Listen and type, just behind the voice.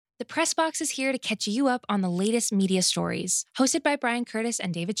The Press Box is here to catch you up on the latest media stories. Hosted by Brian Curtis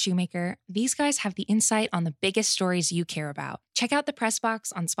and David Shoemaker, these guys have the insight on the biggest stories you care about. Check out The Press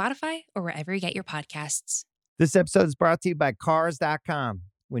Box on Spotify or wherever you get your podcasts. This episode is brought to you by Cars.com.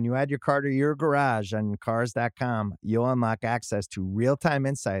 When you add your car to your garage on Cars.com, you'll unlock access to real-time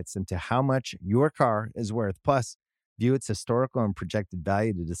insights into how much your car is worth. Plus, view its historical and projected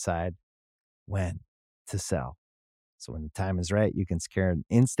value to decide when to sell. So when the time is right, you can secure an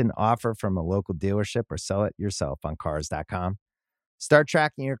instant offer from a local dealership or sell it yourself on Cars.com. Start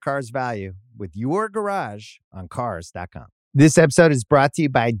tracking your car's value with your garage on Cars.com. This episode is brought to you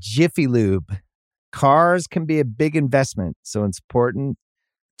by Jiffy Lube. Cars can be a big investment, so it's important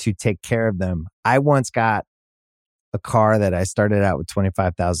to take care of them. I once got a car that I started out with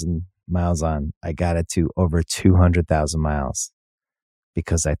 25,000 miles on. I got it to over 200,000 miles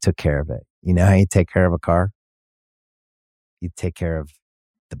because I took care of it. You know how you take care of a car? You take care of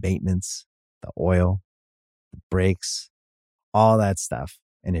the maintenance, the oil, the brakes, all that stuff.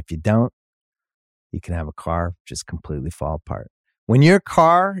 And if you don't, you can have a car just completely fall apart. When your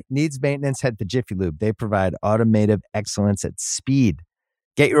car needs maintenance, head to Jiffy Lube. They provide automotive excellence at speed.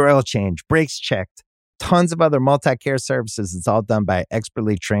 Get your oil change, brakes checked, tons of other multi-care services. It's all done by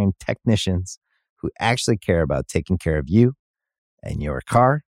expertly trained technicians who actually care about taking care of you and your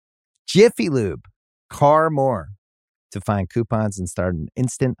car. Jiffy Lube, car more. To find coupons and start an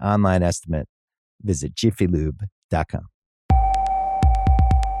instant online estimate, visit jiffylube.com.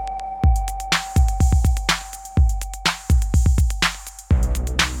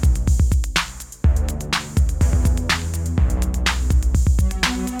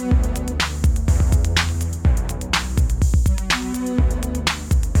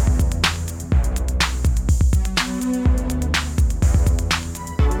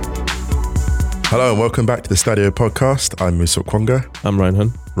 Hello and welcome back to the Stadio podcast. I'm Musa Okwonga. I'm Ryan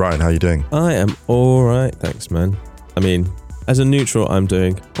Hun. Ryan, how are you doing? I am all right, thanks, man. I mean, as a neutral, I'm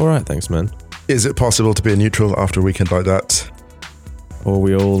doing all right, thanks, man. Is it possible to be a neutral after a weekend like that? Or are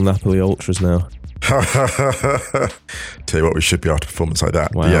we all Napoli ultras now? Tell you what, we should be after a performance like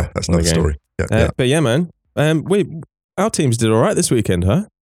that. Wow. But yeah, that's another story. Yeah. But yeah, man. Our teams did all right this weekend, huh?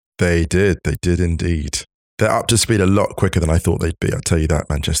 They did indeed. They're up to speed a lot quicker than I thought they'd be. I'll tell you that,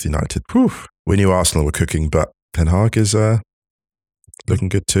 Manchester United. Whew. We knew Arsenal were cooking, but Ten Hag is looking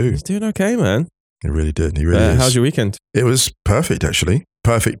good too. He's doing okay, man. He really did. He really is. How's your weekend? It was perfect, actually.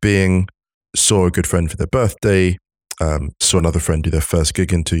 Perfect being saw a good friend for their birthday, saw another friend do their first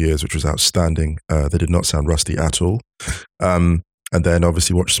gig in 2 years, which was outstanding. They did not sound rusty at all. And then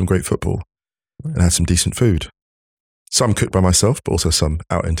obviously watched some great football and had some decent food. Some cooked by myself, but also some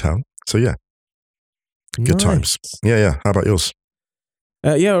out in town. So yeah, good times. Yeah. How about yours?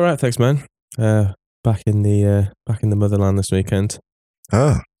 Yeah, all right, thanks, man. Back in the motherland this weekend.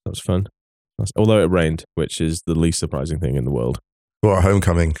 Ah, that was fun. Although it rained, which is the least surprising thing in the world. What a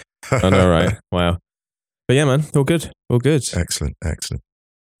homecoming! I know, right? Wow. But yeah, man, all good. Excellent.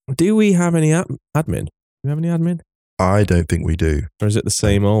 Do we have any admin? Do we have any admin? I don't think we do. Or is it the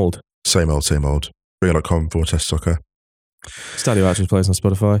same old? Same old. Bring.com / soccer. Stadio actually plays on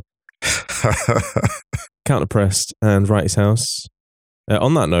Spotify. Counterpressed and Wrighty's House.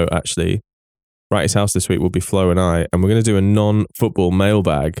 On that note, actually, Wrighty's House this week will be Flo and I, and we're going to do a non-football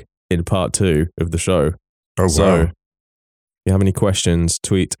mailbag in part 2 of the show. Oh, wow. So, if you have any questions,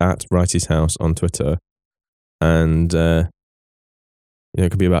 tweet at Wrighty's House on Twitter. And, it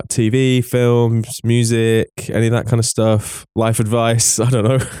could be about TV, films, music, any of that kind of stuff, life advice, I don't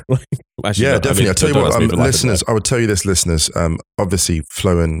know. Actually, yeah, no, definitely. I'll tell you what, listeners, advice. I would tell you this, listeners, obviously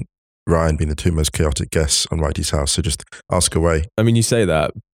Flo and Ryan being the two most chaotic guests on Wrighty's House, so just ask away. I mean, you say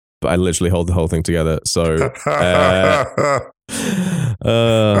that, but I literally hold the whole thing together. So,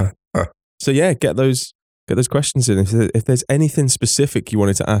 so yeah, get those questions in. If there's anything specific you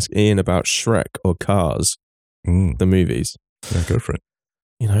wanted to ask Ian about Shrek or Cars, the movies, yeah, go for it.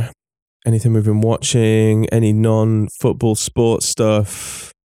 Anything we've been watching, any non-football sports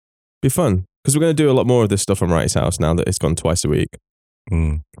stuff, be fun because we're going to do a lot more of this stuff on Wrighty's House now that it's gone twice a week.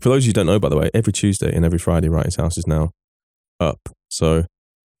 For those of you who don't know, by the way, every Tuesday and every Friday, Wrighty's House is now up. So if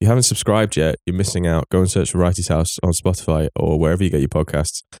you haven't subscribed yet, you're missing out. Go and search for Wrighty's House on Spotify or wherever you get your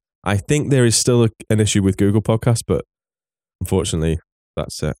podcasts. I think there is still an issue with Google Podcasts, but unfortunately,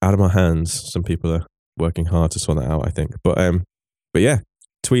 that's out of my hands. Some people are working hard to sort that out, I think. But yeah,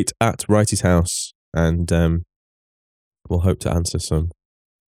 tweet at Wrighty's House and we'll hope to answer some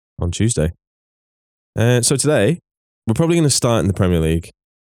on Tuesday. So today, we're probably going to start in the Premier League.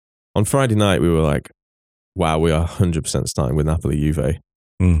 On Friday night, we were like, wow, we are 100% starting with Napoli Juve.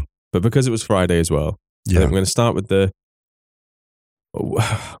 But because it was Friday as well, I think we're going to start with the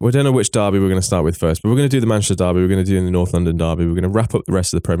we don't know which derby we're going to start with first, but we're going to do the Manchester derby. We're going to do the North London derby. We're going to wrap up the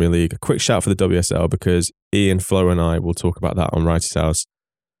rest of the Premier League. A quick shout for the WSL because Ian, Flo and I will talk about that on Wrighty's House.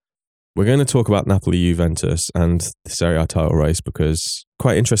 We're going to talk about Napoli Juventus and the Serie A title race because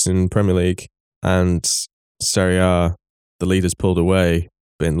quite interesting in Premier League and Serie A, the leaders pulled away.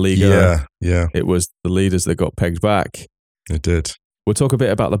 But in Liga, it was the leaders that got pegged back. It did. We'll talk a bit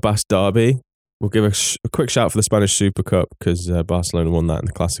about the Basque derby. We'll give a quick shout for the Spanish Super Cup because Barcelona won that in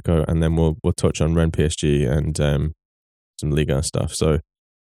the Clásico, and then we'll touch on Rennes PSG and some Liga stuff. So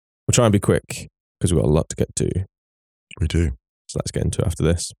we'll try and be quick because we've got a lot to get to. We do. So let's get into it after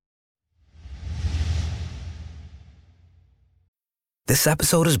this. This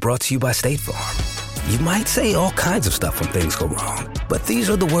episode is brought to you by State Farm. You might say all kinds of stuff when things go wrong, but these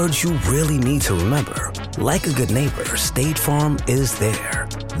are the words you really need to remember. Like a good neighbor, State Farm is there.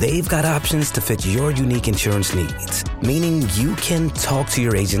 They've got options to fit your unique insurance needs, meaning you can talk to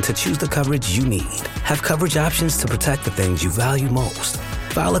your agent to choose the coverage you need, have coverage options to protect the things you value most,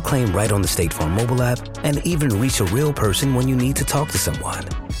 file a claim right on the State Farm mobile app, and even reach a real person when you need to talk to someone.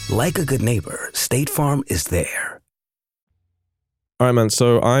 Like a good neighbor, State Farm is there. All right, man.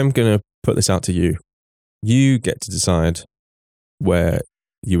 So I'm going to put this out to you. You get to decide where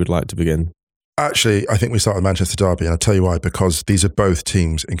you would like to begin. Actually, I think we start with Manchester derby, and I'll tell you why, because these are both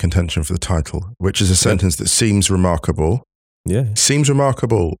teams in contention for the title, which is a sentence that seems remarkable. Yeah. Seems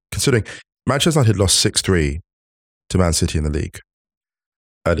remarkable, considering Manchester United lost 6-3 to Man City in the league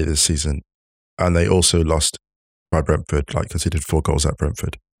earlier this season, and they also lost by Brentford, like conceded 4 goals at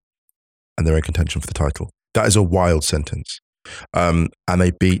Brentford, and they're in contention for the title. That is a wild sentence. And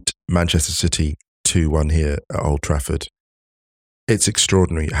they beat Manchester City 2-1 here at Old Trafford. It's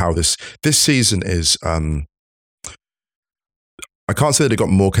extraordinary how this season is. I can't say that it got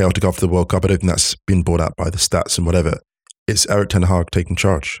more chaotic after the World Cup. I don't think that's been brought out by the stats and whatever. It's Erik ten Hag taking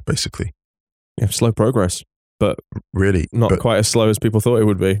charge, basically. Yeah, slow progress, but really not quite as slow as people thought it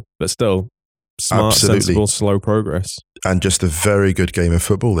would be. But still, smart, sensible, slow progress. And just a very good game of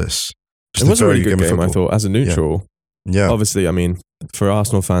football. It was a really good game, I thought, as a neutral. Yeah. Obviously, I mean, for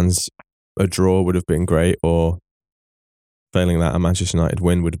Arsenal fans, a draw would have been great, or failing that, a Manchester United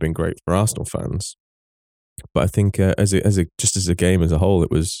win would have been great for Arsenal fans. But I think as a game as a whole, it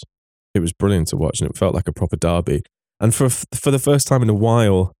was brilliant to watch, and it felt like a proper derby. And for the first time in a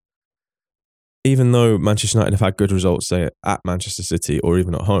while, even though Manchester United have had good results, say at Manchester City or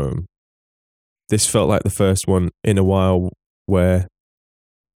even at home, this felt like the first one in a while where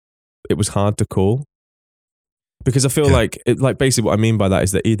it was hard to call. Because I feel like basically what I mean by that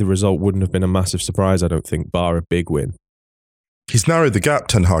is that either result wouldn't have been a massive surprise, I don't think, bar a big win. He's narrowed the gap,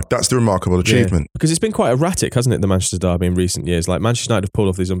 Ten Hag. That's the remarkable achievement. Yeah. Because it's been quite erratic, hasn't it, the Manchester derby in recent years? Like Manchester United have pulled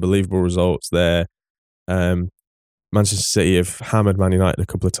off these unbelievable results there. Manchester City have hammered Man United a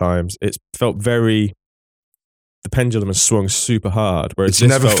couple of times. It's felt the pendulum has swung super hard. Whereas it's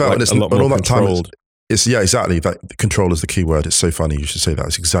never felt like it's a lot more controlled. Exactly. That control is the key word. It's so funny you should say that.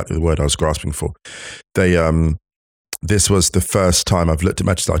 It's exactly the word I was grasping for. This was the first time I've looked at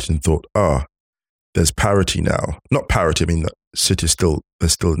Manchester United and thought, there's parity now. Not parity, I mean, City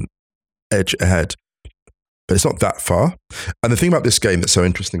there's still an edge ahead, but it's not that far. And the thing about this game that's so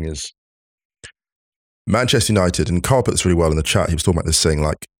interesting is Manchester United, and Carl put this really well in the chat, he was talking about this saying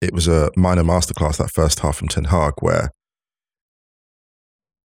like it was a minor masterclass, that first half from Ten Hag, where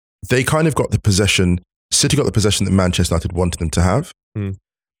they kind of got the possession, City got the possession that Manchester United wanted them to have. Mm.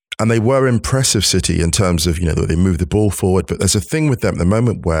 And they were impressive, City, in terms of, they moved the ball forward. But there's a thing with them at the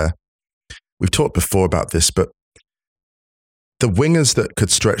moment where we've talked before about this, but the wingers that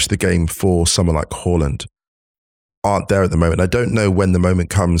could stretch the game for someone like Haaland aren't there at the moment. I don't know when the moment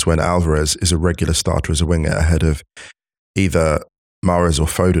comes when Alvarez is a regular starter as a winger ahead of either Mahrez or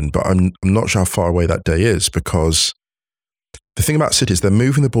Foden, but I'm not sure how far away that day is, because the thing about City is they're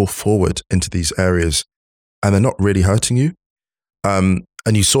moving the ball forward into these areas and they're not really hurting you.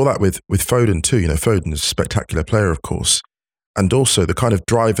 And you saw that with Foden too. Foden is a spectacular player, of course. And also the kind of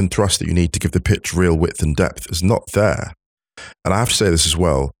drive and thrust that you need to give the pitch real width and depth is not there. And I have to say this as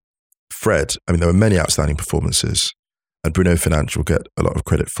well. Fred, there were many outstanding performances, and Bruno Fernandes will get a lot of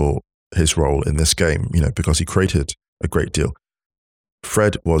credit for his role in this game, because he created a great deal.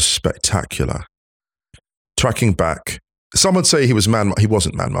 Fred was spectacular. Tracking back, some would say he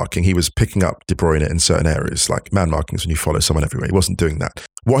wasn't man-marking. He was picking up De Bruyne in certain areas. Like man-marking is when you follow someone everywhere. He wasn't doing that.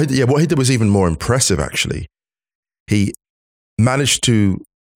 What he did was even more impressive, actually. He managed to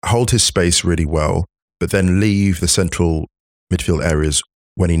hold his space really well, but then leave the central midfield areas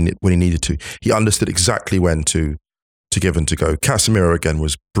when he needed to. He understood exactly when to give and to go. Casemiro, again,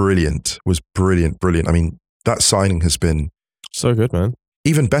 was brilliant. That signing has been So good, man.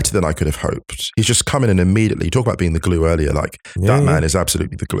 Even better than I could have hoped. He's just come in and immediately, you talk about being the glue earlier, like that man is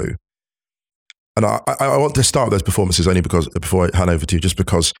absolutely the glue. And I want to start those performances only because, before I hand over to you, just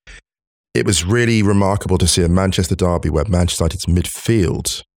because it was really remarkable to see a Manchester derby where Manchester United's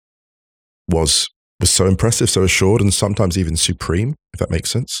midfield was so impressive, so assured, and sometimes even supreme, if that makes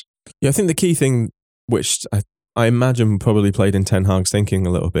sense. Yeah, I think the key thing, which I imagine probably played in Ten Hag's thinking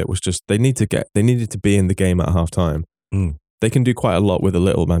a little bit, was just they needed to be in the game at half time. They can do quite a lot with a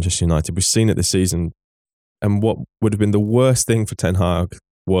little, Manchester United. We've seen it this season. And what would have been the worst thing for Ten Hag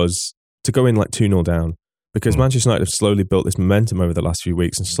was to go in like 2-0 down, because Manchester United have slowly built this momentum over the last few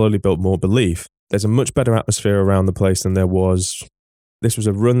weeks and slowly built more belief. There's a much better atmosphere around the place than there was. This was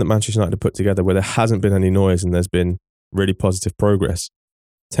a run that Manchester United put together where there hasn't been any noise and there's been really positive progress.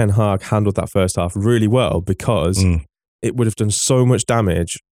 Ten Hag handled that first half really well, because it would have done so much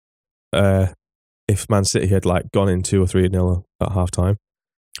damage if Man City had like gone in 2 or 3-0 at half time.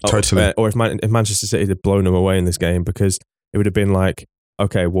 Totally. Or if Manchester City had blown them away in this game, because it would have been like,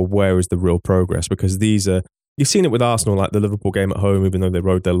 okay, well, where is the real progress? Because you've seen it with Arsenal, like the Liverpool game at home, even though they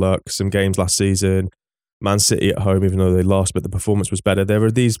rode their luck. Some games last season, Man City at home, even though they lost, but the performance was better. There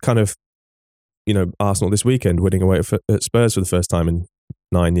are these kind of, Arsenal this weekend winning away at Spurs for the first time in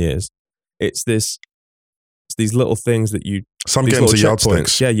 9 years. It's these little things that some games are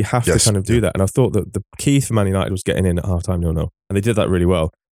yardsticks. Yeah, you have to kind of do that. And I thought that the key for Man United was getting in at halftime 0-0, and they did that really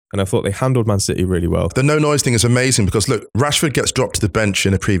well. And I thought they handled Man City really well. The no noise thing is amazing, because look, Rashford gets dropped to the bench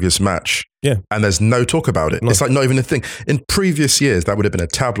in a previous match. Yeah. And there's no talk about it. No. It's like not even a thing. In previous years, that would have been a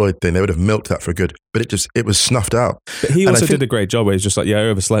tabloid thing. They would have milked that for good, but it was snuffed out. But he also did a great job where he's just like, I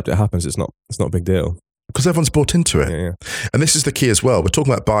overslept. It happens. It's not a big deal. Because everyone's bought into it. Yeah. And this is the key as well. We're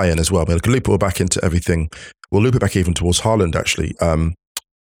talking about Bayern as well. We'll loop it all back into everything. We'll loop it back even towards Haaland, actually.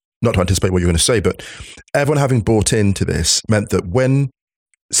 Not to anticipate what you're going to say, but everyone having bought into this meant that when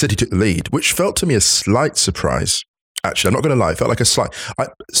City took the lead, which felt to me a slight surprise. Actually, I'm not going to lie, it felt like a slight.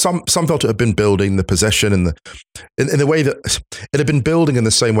 Some felt it had been building the possession and in the way that it had been building in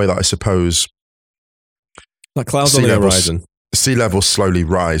the same way that I suppose, like clouds on the horizon, sea levels slowly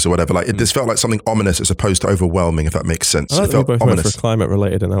rise or whatever. Like this felt like something ominous as opposed to overwhelming, if that makes sense. I like it felt we both ominous. went for a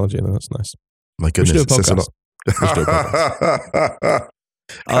climate-related analogy, and that's nice. My goodness, it says a lot.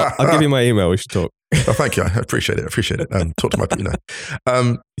 I'll give you my email. We should talk. Oh, thank you. I appreciate it. Talk to my,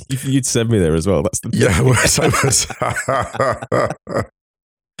 You'd send me there as well. That's the thing. Yeah.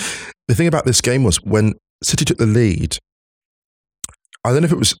 The thing about this game was when City took the lead, I don't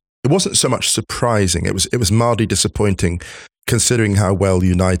know if it wasn't so much surprising. It was mildly disappointing, considering how well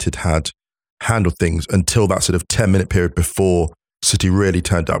United had handled things until that sort of 10-minute period before City really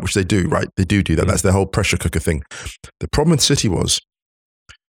turned up, which they do, right? They do that. That's their whole pressure cooker thing. The problem with City was,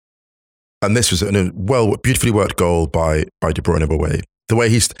 and this was a beautifully worked goal by De Bruyne away. The way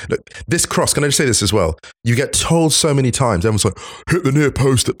this cross, can I just say this as well? You get told so many times, everyone's like, hit the near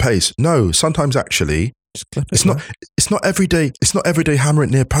post at pace. No, sometimes actually, it's not every day hammer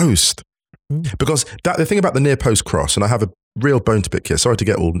it near post. Because the thing about the near post cross, and I have a real bone to pick here, sorry to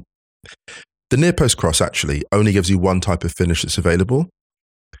get all, the near post cross actually only gives you one type of finish that's available.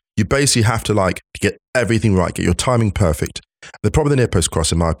 You basically have to get everything right, get your timing perfect. The problem with the near post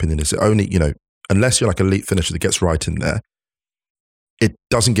cross, in my opinion, is it only, unless you're like an elite finisher that gets right in there, it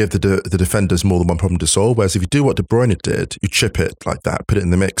doesn't give the defenders more than one problem to solve. Whereas if you do what De Bruyne did, you chip it like that, put it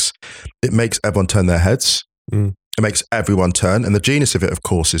in the mix, it makes everyone turn their heads. It makes everyone turn. And the genius of it, of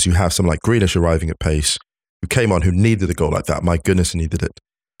course, is you have someone like Grealish arriving at pace, who came on, who needed a goal like that. My goodness, he needed it.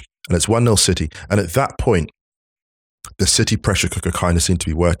 And it's 1-0 City. And at that point, the City pressure cooker kind of seemed to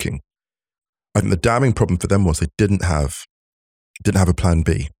be working. I think the damning problem for them was they didn't have a plan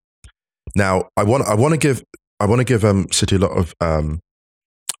B. Now, I want to give City a lot of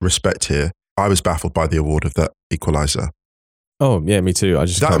respect here. I was baffled by the award of that equaliser. Oh yeah, me too.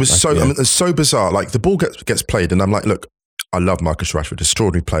 It's so bizarre. Like the ball gets played, and I'm like, look, I love Marcus Rashford,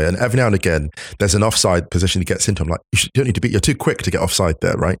 extraordinary player, and every now and again there's an offside position he gets into. I'm like, you don't need to be. You're too quick to get offside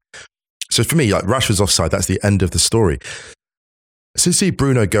there, right? So for me, like Rashford's offside, that's the end of the story. So you see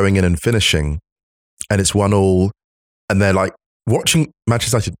Bruno going in and finishing, and it's 1-1, and they're like watching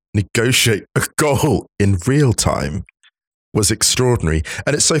Manchester United negotiate a goal in real time was extraordinary.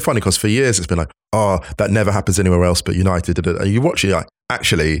 And it's so funny because for years it's been like, oh, that never happens anywhere else but United. And you watch it, like,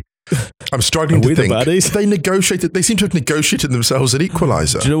 actually, I'm struggling to think. They seem to have negotiated themselves an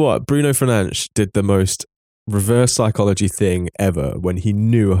equaliser. Do you know what? Bruno Fernandes did the most reverse psychology thing ever when he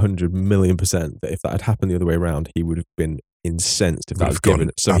knew 100,000,000% that if that had happened the other way around, he would have been incensed if that was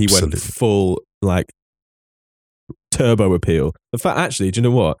given. So absolutely. He went full, turbo appeal. In fact, actually, do you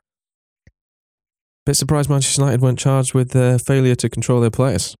know what? Bit surprised Manchester United weren't charged with failure to control their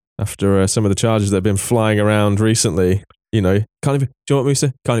players after some of the charges that have been flying around recently. You know, do you know what,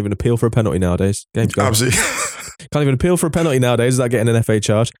 Musa? Can't even appeal for a penalty nowadays. Game's gone. Absolutely. Can't even appeal for a penalty nowadays without getting an FA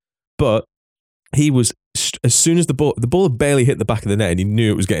charge. But he was, as soon as the ball had barely hit the back of the net and he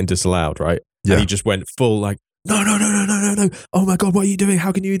knew it was getting disallowed, right? Yeah. And he just went full like, no. Oh my God, what are you doing?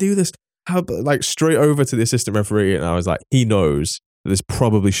 How can you do this? Like straight over to the assistant referee. And I was like, he knows that this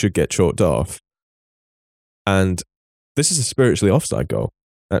probably should get chalked off. And this is a spiritually offside goal,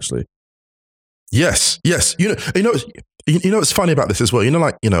 actually. Yes. You know what's funny about this as well? You know,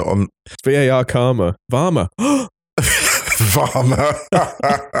 like, you know, VAR karma. Varma. Varma.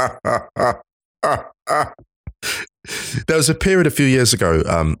 There was a period a few years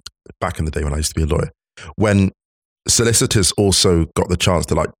ago, back in the day when I used to be a lawyer, when solicitors also got the chance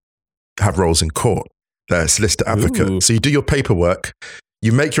to like have roles in court. They're solicitor advocate. Ooh. So you do your paperwork,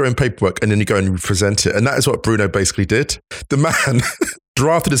 you make your own paperwork, and then you go and present it. And that is what Bruno basically did. The man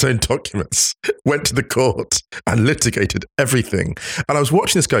drafted his own documents, went to the court and litigated everything. And I was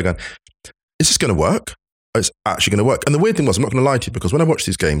watching this guy going, is this going to work? It's actually going to work. And the weird thing was, I'm not going to lie to you, because when I watch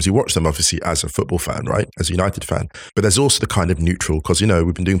these games, you watch them obviously as a football fan, right? As a United fan. But there's also the kind of neutral, because, you know,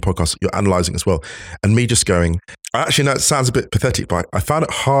 we've been doing podcasts, you're analysing as well. And me just going, I actually know it sounds a bit pathetic, but I found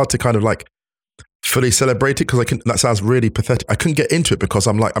it hard to kind of like fully celebrate it, because that sounds really pathetic. I couldn't get into it because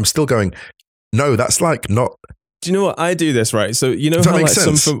I'm still going, no, that's like not. Do you know what? I do this, right? So, you know how like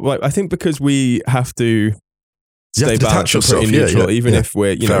some, like, I think because we have to stay balanced and pretty neutral, even if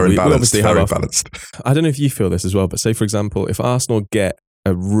we're, you know, we obviously have balanced. I don't know if you feel this as well, but say, for example, if Arsenal get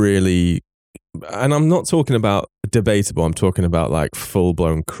a really, and I'm not talking about debatable, I'm talking about like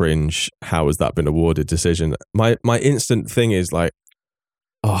full-blown cringe, how has that been awarded decision. My instant thing is like,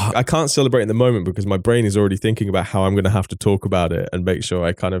 oh, I can't celebrate in the moment because my brain is already thinking about how I'm going to have to talk about it and make sure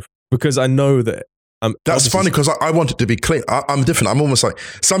I kind of, because I know that that's funny because I want it to be clean. I'm different. I'm almost like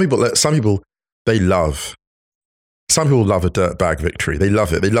some people they love. Some people love a dirtbag victory. They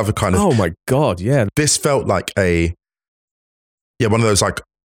love it. They love a kind of. Oh my God! Yeah, this felt like one of those like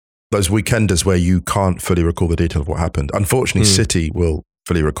those weekenders where you can't fully recall the detail of what happened. Unfortunately, City will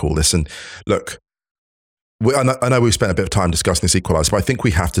fully recall this. And look, I know we've spent a bit of time discussing this equaliser, but I think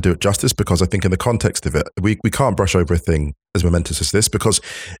we have to do it justice, because I think in the context of it, we can't brush over a thing as momentous as this, because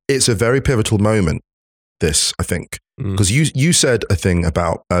it's a very pivotal moment. This, I think, because you said a thing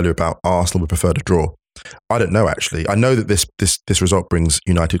earlier about Arsenal would prefer to draw. I don't know, actually. I know that this result brings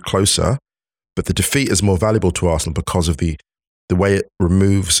United closer, but the defeat is more valuable to Arsenal because of the way it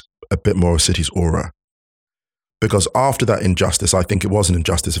removes a bit more of City's aura. Because after that injustice, I think it was an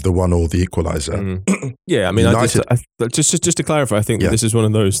injustice of the 1-1 the equaliser. Yeah, I mean, United, just to clarify, I think that this is one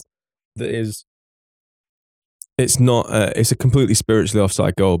of those that is. It's not. It's a completely spiritually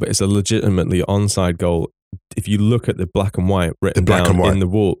offside goal, but it's a legitimately onside goal. If you look at the black and white written down in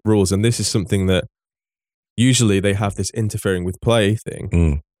the rules, and this is something that usually they have this interfering with play thing,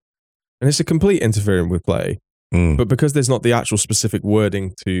 and it's a complete interfering with play. But because there's not the actual specific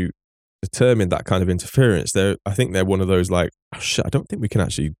wording to determine that kind of interference, I think they're one of those like, oh shit, I don't think we can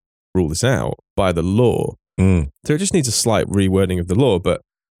actually rule this out by the law. So it just needs a slight rewording of the law, but.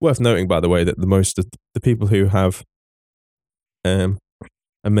 Worth noting, by the way, that most of the people who have a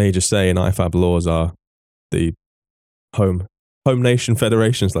major say in IFAB laws are the home nation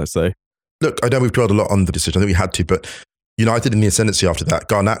federations, let's say. Look, I know we've dwelled a lot on the decision. I think we had to, but United in the ascendancy after that.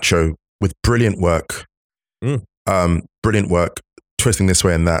 Garnacho with brilliant work, twisting this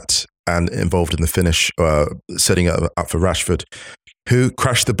way and that, and involved in the finish, setting it up for Rashford, who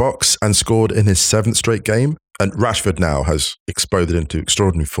crashed the box and scored in his 7th straight game. And Rashford now has exploded into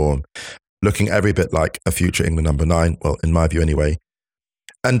extraordinary form, looking every bit like a future England number 9, well, in my view anyway.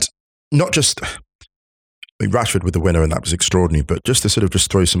 And not just, Rashford with the winner, and that was extraordinary, but just to sort of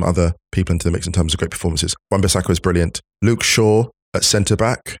just throw some other people into the mix in terms of great performances. Wan-Bissaka is brilliant. Luke Shaw at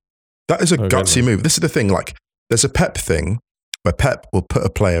centre-back. That is a gutsy move. This is the thing, like, there's a Pep thing where Pep will put a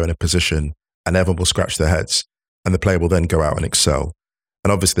player in a position and everyone will scratch their heads, and the player will then go out and excel.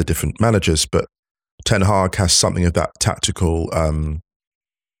 And obviously they're different managers, but Ten Hag has something of that tactical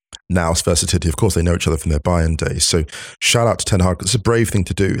nous versatility. Of course, they know each other from their Bayern days. So shout out to Ten Hag. It's a brave thing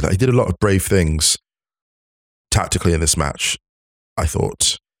to do. Like, he did a lot of brave things tactically in this match, I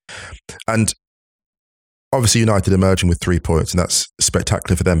thought. And obviously United emerging with 3 points, and that's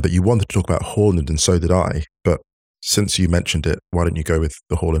spectacular for them. But you wanted to talk about Haaland, and so did I. But since you mentioned it, why don't you go with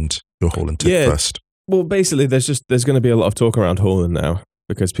your Haaland tip first? Well, basically, there's going to be a lot of talk around Haaland now,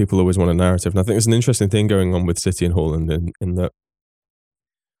 because people always want a narrative. And I think there's an interesting thing going on with City and Haaland in that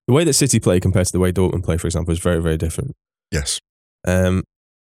the way that City play compared to the way Dortmund play, for example, is very, very different. Yes.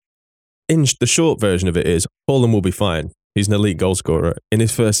 the short version of it is Haaland will be fine. He's an elite goal scorer. In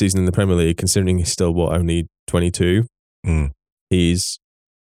his first season in the Premier League, considering he's still, only 22, he's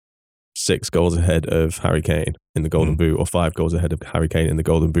 6 goals ahead of Harry Kane in the Golden Boot, or 5 goals ahead of Harry Kane in the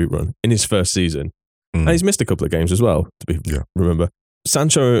Golden Boot run in his first season. And he's missed a couple of games as well, remember.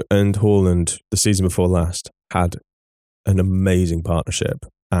 Sancho and Haaland, the season before last, had an amazing partnership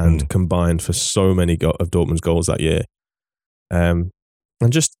and combined for so many of Dortmund's goals that year. And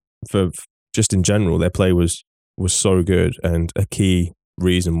just in general, their play was so good, and a key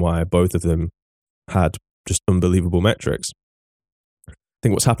reason why both of them had just unbelievable metrics. I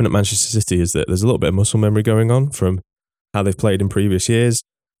think what's happened at Manchester City is that there's a little bit of muscle memory going on from how they've played in previous years.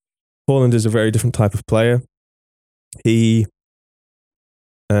 Haaland is a very different type of player. He,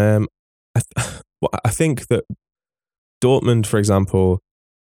 I think that Dortmund, for example,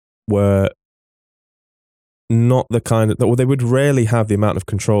 were not the kind of, they would rarely have the amount of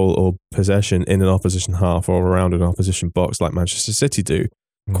control or possession in an opposition half or around an opposition box like Manchester City do.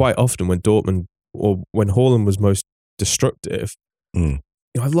 Quite often when Dortmund, or when Haaland was most destructive,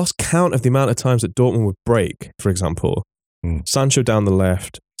 I've lost count of the amount of times that Dortmund would break, for example. Sancho down the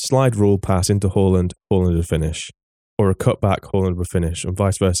left, slide rule pass into Haaland would finish. Or a cutback, Haaland would finish, and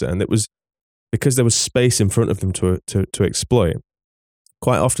vice versa. And it was because there was space in front of them to exploit.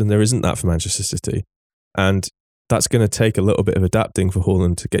 Quite often there isn't that for Manchester City. And that's going to take a little bit of adapting for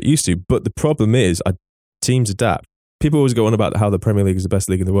Haaland to get used to. But the problem is, teams adapt. People always go on about how the Premier League is the best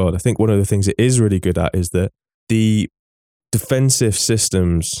league in the world. I think one of the things it is really good at is that the defensive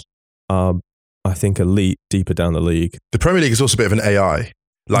systems are, I think, elite deeper down the league. The Premier League is also a bit of an AI.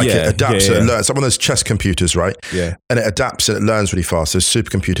 It adapts and it learns. It's like one of those chess computers, right? Yeah. And it adapts and it learns really fast. Those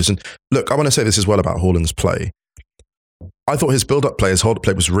supercomputers. And look, I want to say this as well about Haaland's play. I thought his build-up play, his hold-up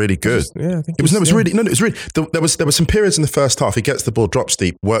play was really good. I think it was really. There was some periods in the first half. He gets the ball, drops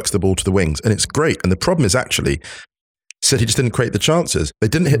deep, works the ball to the wings, and it's great. And the problem is actually, City just didn't create the chances. They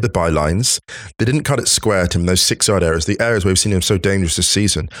didn't hit the bylines. They didn't cut it square to him. Those 6-yard areas, the areas where we've seen him so dangerous this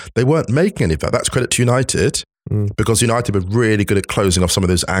season, they weren't making any of that. That's credit to United because United were really good at closing off some of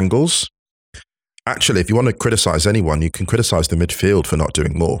those angles. Actually, if you want to criticize anyone, you can criticize the midfield for not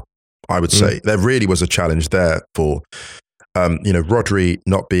doing more. I would say there really was a challenge there for. Rodri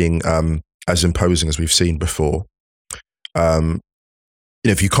not being as imposing as we've seen before.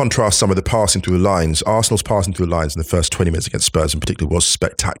 If you contrast some of the passing through the lines, Arsenal's passing through the lines in the first 20 minutes against Spurs in particular was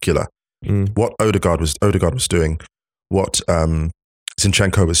spectacular. What Odegaard was doing, what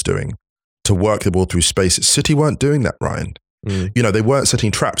Zinchenko was doing to work the ball through space. City weren't doing that, Ryan. They weren't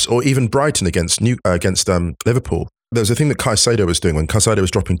setting traps, or even Brighton against Liverpool. There was a thing that Caicedo was doing when Caicedo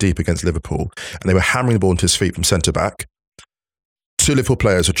was dropping deep against Liverpool and they were hammering the ball into his feet from centre-back. 2 Liverpool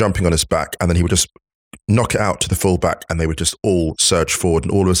players were jumping on his back and then he would just knock it out to the full back and they would just all surge forward,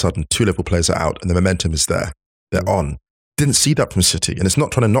 and all of a sudden 2 Liverpool players are out and the momentum is there. They're on. Didn't see that from City, and it's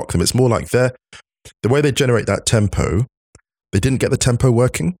not trying to knock them. It's more like the way they generate that tempo, they didn't get the tempo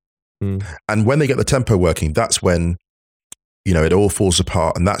working. And when they get the tempo working, that's when it all falls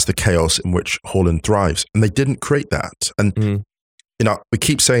apart, and that's the chaos in which Haaland thrives. And they didn't create that. And we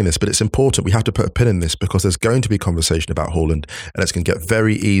keep saying this, but it's important. We have to put a pin in this because there's going to be conversation about Haaland, and it's going to get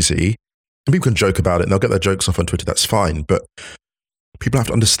very easy. And people can joke about it, and they'll get their jokes off on Twitter. That's fine. But people have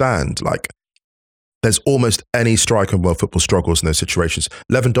to understand, there's almost any striker in world football struggles in those situations.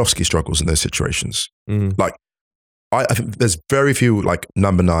 Lewandowski struggles in those situations. I think there's very few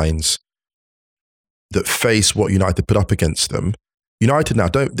number 9s that face what United put up against them. United now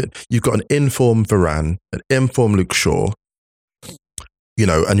you've got an informed Varane, an informed Luke Shaw,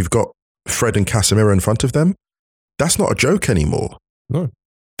 and you've got Fred and Casemiro in front of them. That's not a joke anymore. No.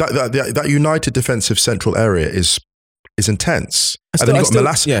 That United defensive central area is intense. And then you've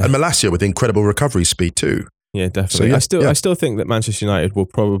got Malacia with incredible recovery speed too. Yeah, definitely. So, I still think that Manchester United will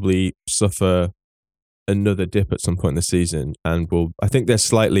probably suffer another dip at some point in the season, and I think they're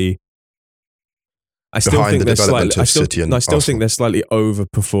slightly. I still think they're slightly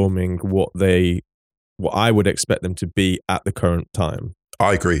overperforming what I would expect them to be at the current time.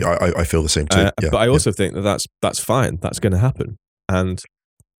 I agree. I feel the same too. But I also think that's fine. That's going to happen. And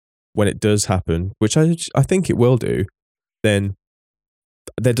when it does happen, which I think it will do, then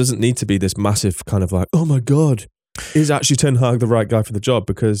there doesn't need to be this massive kind of oh my God, is actually Ten Hag the right guy for the job?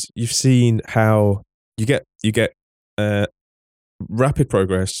 Because you've seen how you get rapid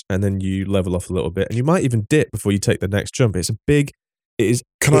progress and then you level off a little bit, and you might even dip before you take the next jump. Can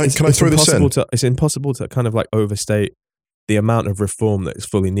I throw this in? It's impossible to kind of overstate the amount of reform that is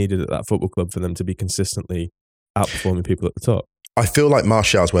fully needed at that football club for them to be consistently outperforming people at the top. I feel like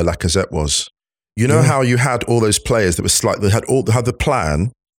Martial's where Lacazette was. How you had all those players that were had the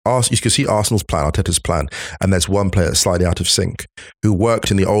plan, you can see Arsenal's plan, Arteta's plan, and there's one player that's slightly out of sync who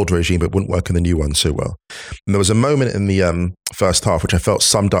worked in the old regime but wouldn't work in the new one so well. And there was a moment in the first half which I felt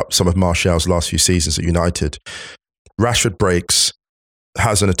summed up some of Martial's last few seasons at United. Rashford breaks,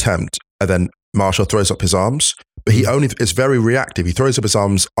 has an attempt, and then Martial throws up his arms, but he only is very reactive. He throws up his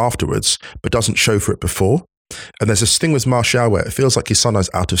arms afterwards, but doesn't show for it before. And there's this thing with Martial where it feels like he's sometimes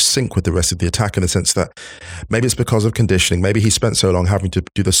out of sync with the rest of the attack in the sense that maybe it's because of conditioning. Maybe he spent so long having to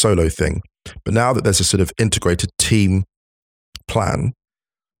do the solo thing. But now that there's a sort of integrated team plan,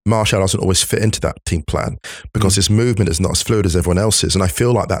 Martial doesn't always fit into that team plan because his movement is not as fluid as everyone else's. And I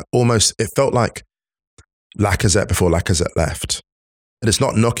feel like that it felt like Lacazette before Lacazette left. And it's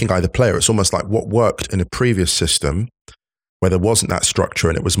not knocking either player. It's almost like what worked in a previous system where there wasn't that structure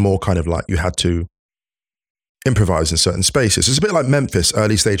and it was more kind of like you had to improvise in certain spaces. It's a bit like Memphis,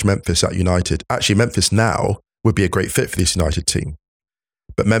 early stage Memphis at United. Actually, Memphis now would be a great fit for this United team.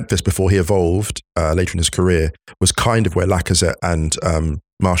 But Memphis, before he evolved later in his career, was kind of where Lacazette and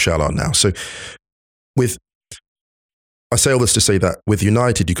Martial are now. So I say all this to say that with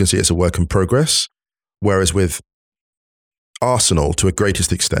United, you can see it's a work in progress. Whereas with Arsenal, to a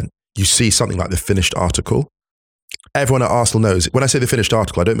greatest extent, you see something like the finished article. Everyone at Arsenal knows, when I say the finished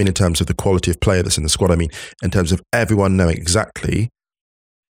article, I don't mean in terms of the quality of player that's in the squad. I mean in terms of everyone knowing exactly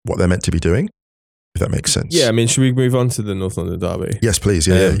what they're meant to be doing, if that makes sense. Yeah, I mean, should we move on to the North London derby? Yes, please.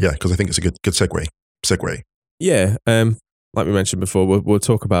 Yeah, because I think it's a good segue. Yeah, like we mentioned before, we'll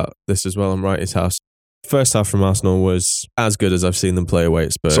talk about this as well on Wrighty's House. First half from Arsenal was as good as I've seen them play away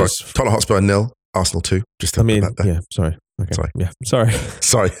at Spurs. Sorry, Tottenham Hotspur 0, Arsenal 2. Just to put that there. Yeah, sorry. Okay. Sorry. Yeah, sorry.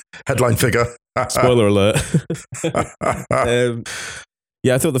 Sorry. Headline figure. Spoiler alert. I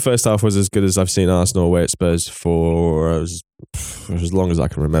thought the first half was as good as I've seen Arsenal away at Spurs for as long as I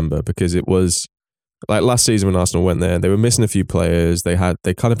can remember, because it was like last season when Arsenal went there, they were missing a few players. They kind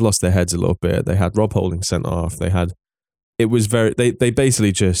of lost their heads a little bit. They had Rob Holding sent off. They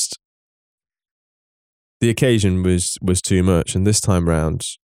basically just, the occasion was too much. And this time round,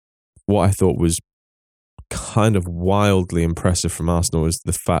 what I thought was kind of wildly impressive from Arsenal was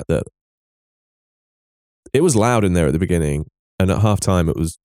the fact that it was loud in there at the beginning, and at halftime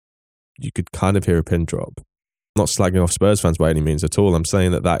you could kind of hear a pin drop. Not slagging off Spurs fans by any means at all. I'm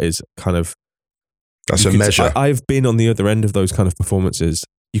saying that is kind of, that's a measure. I've been on the other end of those kind of performances.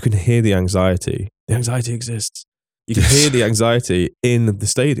 You can hear the anxiety. The anxiety exists. You can hear the anxiety in the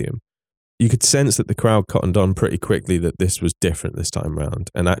stadium. You could sense that the crowd cottoned on pretty quickly that this was different this time round.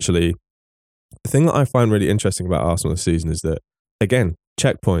 And actually, the thing that I find really interesting about Arsenal this season is that, again,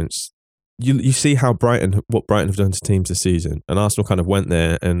 checkpoints. You see what Brighton have done to teams this season, and Arsenal kind of went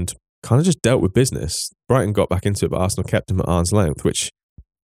there and kind of just dealt with business. Brighton got back into it, but Arsenal kept them at arm's length, which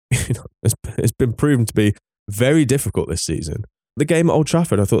it's been proven to be very difficult this season. The game at Old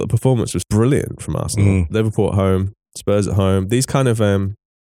Trafford, I thought the performance was brilliant from Arsenal. Liverpool at home, Spurs at home, these kind of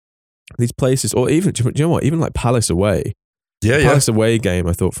these places, or even, do you know what, even like Palace away. The Palace away game,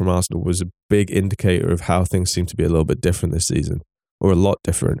 I thought, from Arsenal was a big indicator of how things seem to be a little bit different this season, or a lot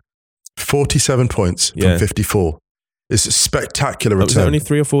different. 47 points from 54. It's a spectacular return. Was there only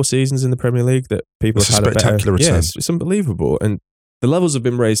 3 or 4 seasons in the Premier League that people have had a spectacular return. Yes, it's unbelievable. And the levels have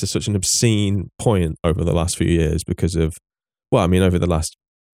been raised to such an obscene point over the last few years because of, over the last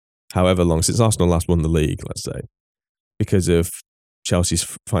however long, since Arsenal last won the league, let's say, because of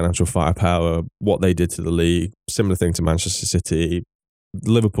Chelsea's financial firepower, what they did to the league, similar thing to Manchester City,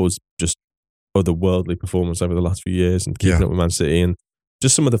 Liverpool's just otherworldly performance over the last few years and keeping up with Man City, and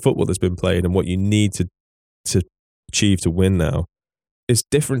just some of the football that's been played and what you need to achieve to win now is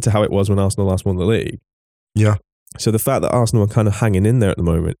different to how it was when Arsenal last won the league. Yeah. So the fact that Arsenal are kind of hanging in there at the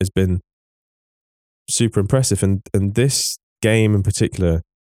moment has been super impressive. And this game in particular,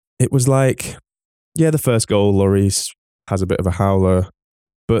 it was like, the first goal, Lloris has a bit of a howler,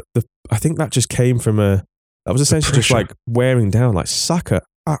 but I think that just came from that was essentially just like wearing down. Like Saka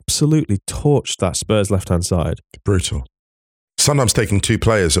absolutely torched that Spurs left-hand side. Brutal. Sometimes taking 2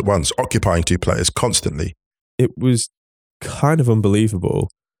 players at once, occupying 2 players constantly. It was kind of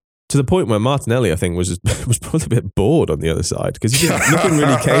unbelievable, to the point where Martinelli, I think, was probably a bit bored on the other side, because nothing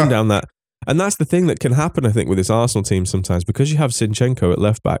really came down that. And that's the thing that can happen, I think, with this Arsenal team sometimes, because you have Zinchenko at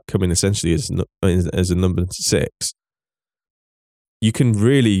left back coming essentially as a number 6. You can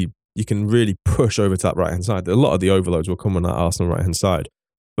really push over to that right hand side. A lot of the overloads will come on that Arsenal right hand side.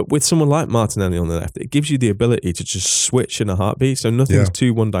 But with someone like Martinelli on the left, it gives you the ability to just switch in a heartbeat. So nothing's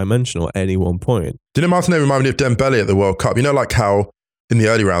too one-dimensional at any one point. Do you know Martinelli reminded me of Dembele at the World Cup? You know, like how in the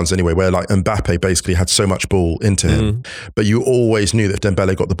early rounds anyway, where like Mbappe basically had so much ball into him, but you always knew that if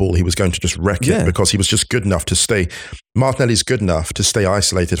Dembele got the ball, he was going to just wreck it because he was just good enough to stay. Martinelli's good enough to stay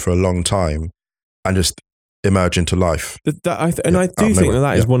isolated for a long time and just emerge into life. I do think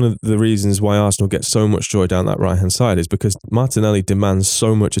that is one of the reasons why Arsenal get so much joy down that right-hand side, is because Martinelli demands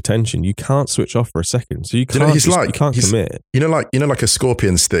so much attention. You can't switch off for a second, so you can't. You can't commit. Like a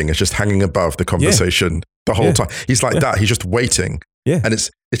scorpion sting is just hanging above the conversation the whole time. He's like that. He's just waiting. Yeah, and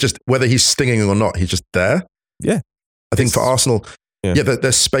it's just whether he's stinging or not, he's just there. Yeah, I think for Arsenal,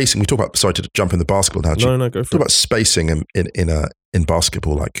 there's spacing. We talk about. Sorry to jump in the basketball now. No, go for it. Talk about spacing in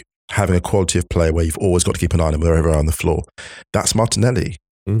basketball, like having a quality of player where you've always got to keep an eye on him wherever on the floor. That's Martinelli.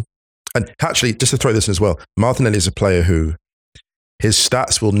 And actually, just to throw this in as well, Martinelli is a player who his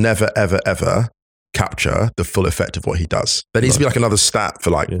stats will never, ever, ever capture the full effect of what he does. There needs to be like another stat for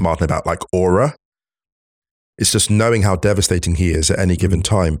like Martin about like aura. It's just knowing how devastating he is at any given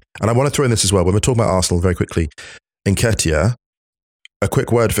time. And I want to throw in this as well. When we're talking about Arsenal very quickly, Nketiah, a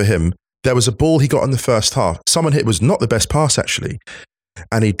quick word for him. There was a ball he got in the first half. Someone hit, was not the best pass actually.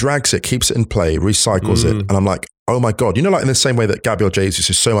 And he drags it, keeps it in play, recycles it. And I'm like, oh my God. You know, like in the same way that Gabriel Jesus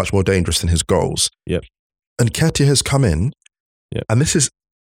is so much more dangerous than his goals. Yep. And Nketiah has come in. Yep. And this is,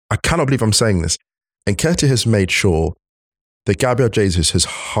 I cannot believe I'm saying this. Nketiah has made sure that Gabriel Jesus has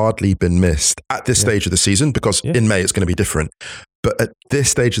hardly been missed at this stage of the season, because in May it's going to be different. But at this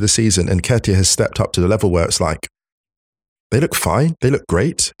stage of the season, Nketiah has stepped up to the level where it's like, they look fine. They look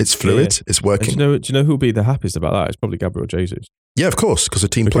great. It's fluid. It's working. Do you know who'll be the happiest about that? It's probably Gabriel Jesus. Yeah, of course, because a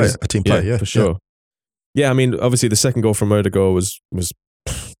team player, for sure. Yeah, I mean, obviously the second goal from Odegaard was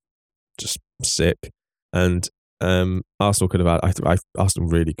just sick, and Arsenal could have had. Arsenal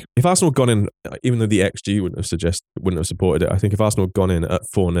really, if Arsenal had gone in, even though the XG wouldn't have supported it, I think if Arsenal had gone in at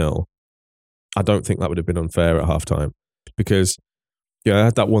 4-0, I don't think that would have been unfair at halftime, because I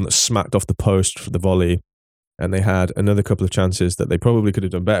had that one that smacked off the post for the volley, and they had another couple of chances that they probably could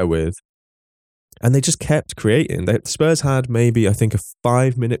have done better with. And they just kept creating. The Spurs had maybe, I think, a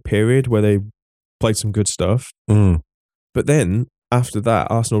 5-minute period where they played some good stuff. But then after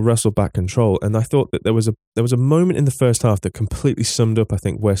that, Arsenal wrestled back control. And I thought that there was a moment in the first half that completely summed up, I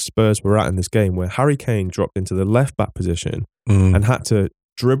think, where Spurs were at in this game, where Harry Kane dropped into the left back position and had to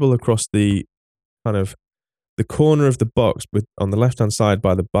dribble across the kind of the corner of the box on the left-hand side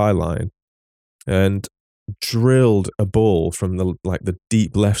by the byline, and drilled a ball from the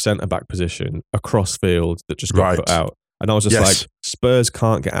deep left centre back position across field that just got put out. And I was just like, Spurs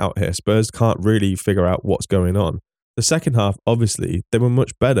can't get out here. Spurs can't really figure out what's going on. The second half, obviously, they were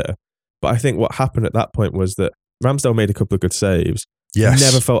much better. But I think what happened at that point was that Ramsdale made a couple of good saves. Yes.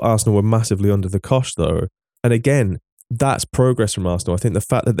 Never felt Arsenal were massively under the cosh, though. And again, that's progress from Arsenal. I think the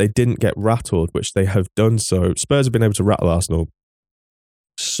fact that they didn't get rattled, which they have done so, Spurs have been able to rattle Arsenal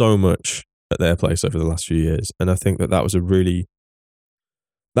so much at their place over the last few years, and I think that was a really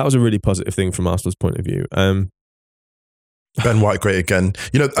positive thing from Arsenal's point of view. Ben White, great again.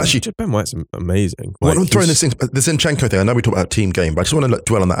 Actually, Ben White's amazing. What I'm throwing this in, the Zinchenko thing. I know we talk about team game, but I just want to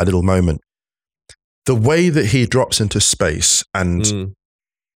dwell on that a little moment. The way that he drops into space and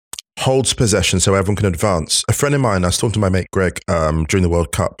holds possession so everyone can advance. A friend of mine, I was talking to my mate Greg during the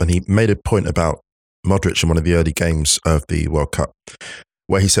World Cup, and he made a point about Modric in one of the early games of the World Cup,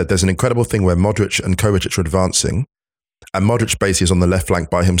 where he said there's an incredible thing where Modric and Kovacic are advancing, and Modric basically is on the left flank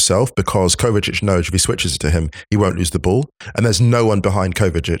by himself, because Kovacic knows if he switches it to him, he won't lose the ball. And there's no one behind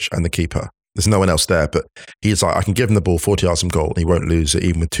Kovacic and the keeper. There's no one else there, but he's like, I can give him the ball 40 yards from goal and he won't lose it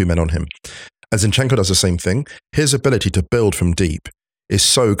even with 2 men on him. And Zinchenko does the same thing. His ability to build from deep is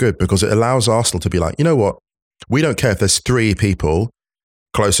so good, because it allows Arsenal to be like, you know what? We don't care if there's 3 people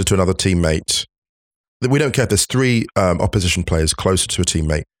closer to another teammate. We don't care if there's 3 opposition players closer to a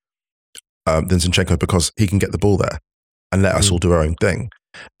teammate than Zinchenko, because he can get the ball there and let us all do our own thing.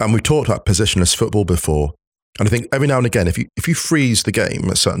 And we've talked about positionless football before. And I think every now and again, if you freeze the game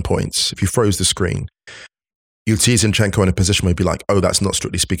at certain points, if you froze the screen, you'd see Zinchenko in a position where you'd be like, oh, that's not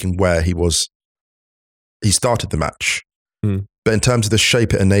strictly speaking where he started the match. But in terms of the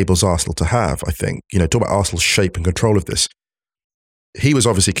shape it enables Arsenal to have, I think, talk about Arsenal's shape and control of this. He was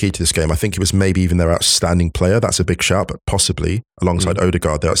obviously key to this game. I think he was maybe even their outstanding player. That's a big shout, but possibly alongside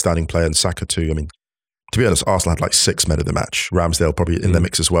Odegaard, their outstanding player, and Saka too. I mean, to be honest, Arsenal had like 6 men of the match. Ramsdale probably in the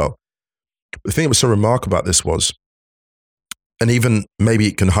mix as well. The thing that was so remarkable about this was, and even maybe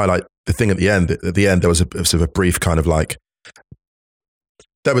it can highlight the thing at the end. At the end, there was a sort of a brief kind of like,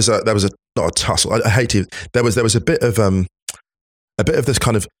 there was a not a tussle. I hate it. There was a bit of this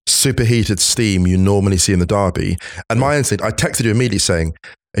kind of superheated steam you normally see in the derby. And my instinct, I texted you immediately saying,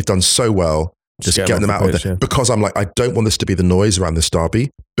 they've done so well. just getting them out of there. Because I'm like, I don't want this to be the noise around this derby,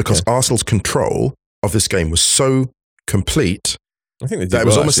 because Arsenal's control of this game was so complete. I think they did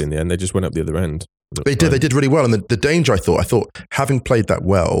well in the end. They just went up the other end. They did really well. And the danger, I thought having played that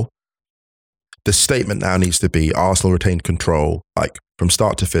well, the statement now needs to be Arsenal retained control, like from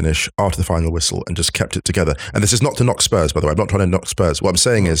start to finish, after the final whistle, and just kept it together. And this is not to knock Spurs, by the way. I'm not trying to knock Spurs. What I'm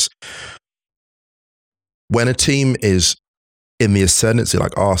saying is, when a team is in the ascendancy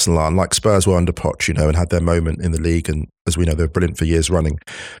like Arsenal are, and like Spurs were under Poch, and had their moment in the league, and as we know, they're brilliant for years running,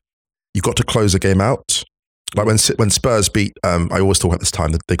 you've got to close a game out. Like when Spurs beat, I always talk about this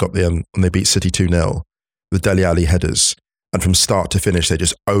time, that they got when they beat City 2-0, the Dele Alli headers, and from start to finish, they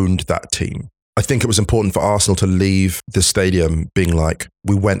just owned that team. I think it was important for Arsenal to leave the stadium being like,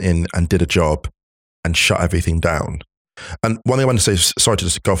 we went in and did a job and shut everything down. And one thing I want to say, sorry to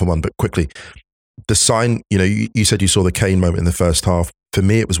just go off on one, but quickly, the sign, you said you saw the Kane moment in the first half. For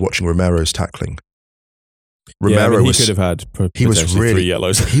me, it was watching Romero's tackling. Romero he could have had really 3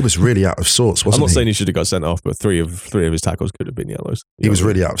 yellows. He was really out of sorts, wasn't he? I'm not saying he should have got sent off, but three of his tackles could have been yellows. He was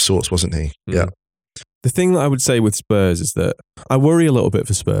really out of sorts, wasn't he? Mm. Yeah. The thing that I would say with Spurs is that I worry a little bit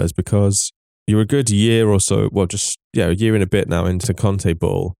for Spurs, because you're a good year or so, a year and a bit now into Conte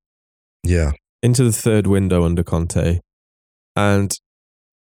ball. Yeah. Into the third window under Conte. And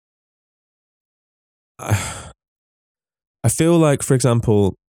I feel like, for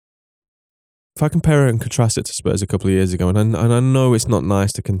example, if I compare it and contrast it to Spurs a couple of years ago, and I know it's not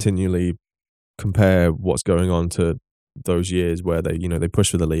nice to continually compare what's going on to those years where they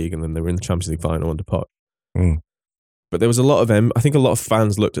pushed for the league and then they were in the Champions League final under Poch. Mm. But there was a lot of I think a lot of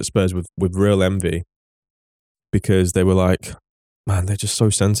fans looked at Spurs with real envy, because they were like, man, they're just so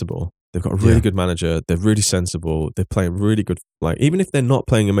sensible. They've got a really good manager. They're really sensible. They're playing really good. Like, even if they're not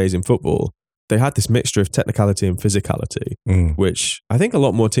playing amazing football, they had this mixture of technicality and physicality, which I think a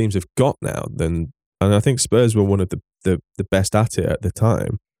lot more teams have got now and I think Spurs were one of the best at it at the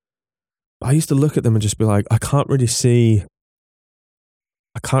time. But I used to look at them and just be like, I can't really see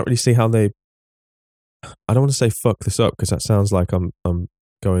how they, I don't want to say fuck this up, because that sounds like I'm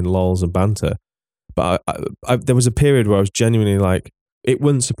going lols and banter. But there was a period where I was genuinely like, it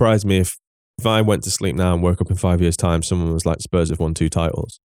wouldn't surprise me if I went to sleep now and woke up in 5 years' time, someone was like, Spurs have won 2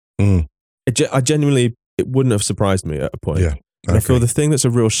 titles. Mm. It wouldn't have surprised me at a point. Yeah, I feel the thing that's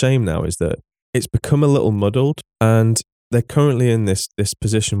a real shame now is that it's become a little muddled, and they're currently in this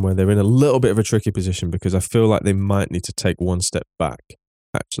position where they're in a little bit of a tricky position, because I feel like they might need to take one step back,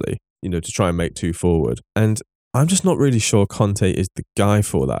 actually, to try and make 2 forward. And I'm just not really sure Conte is the guy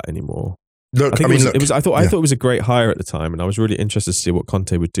for that anymore. Look, I thought it was a great hire at the time, and I was really interested to see what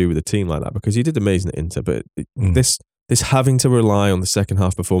Conte would do with a team like that, because he did amazing at Inter. But this having to rely on the second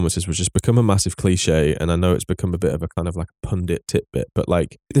half performances was just become a massive cliche, and I know it's become a bit of a kind of like a pundit tidbit, but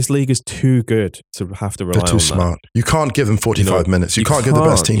like, this league is too good to have to rely on that. They're too smart. You can't give them 45 minutes. You can't give the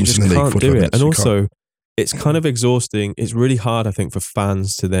best teams in the league 45 minutes. And also, it's kind of exhausting. It's really hard, I think, for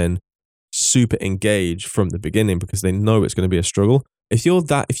fans to then super engage from the beginning, because they know it's going to be a struggle. If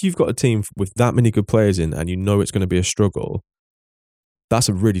you've got a team with that many good players in and you know it's going to be a struggle, that's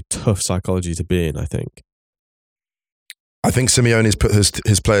a really tough psychology to be in, I think. I think Simeone's put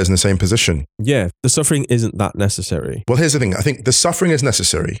his players in the same position. Yeah, the suffering isn't that necessary. Well, here's the thing. I think the suffering is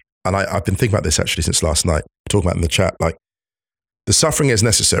necessary. And I've been thinking about this actually since last night, talking about it in the chat. Like, the suffering is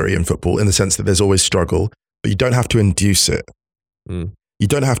necessary in football in the sense that there's always struggle, but you don't have to induce it. Mm. You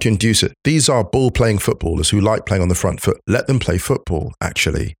don't have to induce it. These are ball-playing footballers who like playing on the front foot. Let them play football,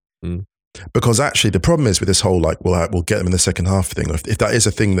 actually. Mm. Because actually the problem is with this whole, like, we'll get them in the second half thing, or if that is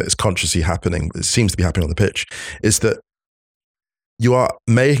a thing that is consciously happening, it seems to be happening on the pitch, is that you are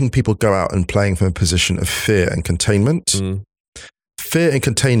making people go out and playing from a position of fear and containment. Mm. Fear and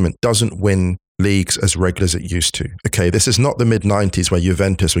containment doesn't win leagues as regular as it used to. Okay, this is not the mid-90s where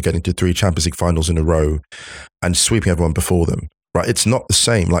Juventus were getting to 3 Champions League finals in a row and sweeping everyone before them. Right, it's not the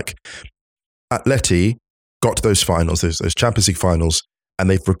same. Like, Atleti got to those finals, those Champions League finals, and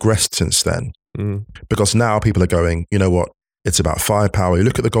they've regressed since then. Mm. Because now people are going, you know what? It's about firepower. You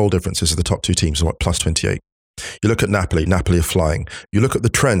look at the goal differences of the top 2 teams, plus 28. You look at Napoli are flying. You look at the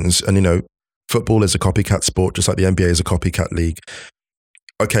trends, and football is a copycat sport, just like the NBA is a copycat league.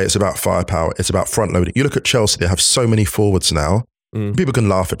 Okay, it's about firepower. It's about front loading. You look at Chelsea; they have so many forwards now. Mm. People can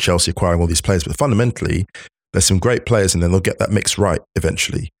laugh at Chelsea acquiring all these players, but fundamentally, there's some great players, and then they'll get that mix right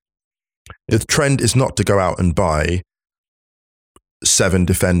eventually. The trend is not to go out and buy 7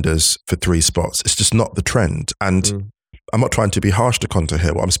 defenders for 3 spots. It's just not the trend. And I'm not trying to be harsh to Conte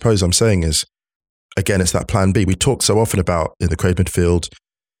here. What I'm saying is, again, it's that plan B. We talk so often about in the creative midfield,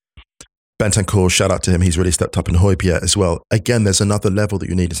 Bentancur, shout out to him. He's really stepped up in Højbjerg as well. Again, there's another level that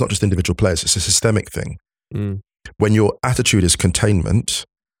you need. It's not just individual players. It's a systemic thing. When your attitude is containment,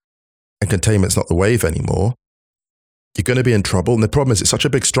 and containment's not the wave anymore, you're going to be in trouble. And the problem is it's such a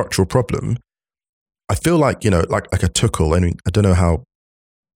big structural problem. I feel like, like a Tuchel. I mean, I don't know how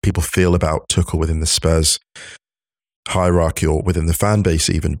people feel about Tuchel within the Spurs hierarchy or within the fan base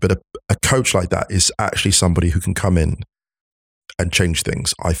even, but a coach like that is actually somebody who can come in and change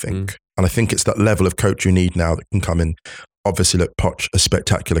things, I think. And I think it's that level of coach you need now that can come in. Obviously, look, Poch, a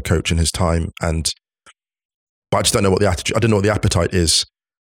spectacular coach in his time, but I just don't know what the attitude, I don't know what the appetite is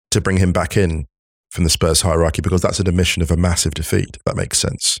to bring him back in from the Spurs hierarchy, because that's an admission of a massive defeat, if that makes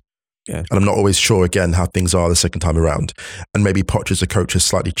sense. Yeah. And I'm not always sure, again, how things are the second time around. And maybe Poch as a coach has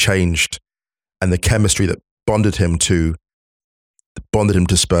slightly changed, and the chemistry that bonded him to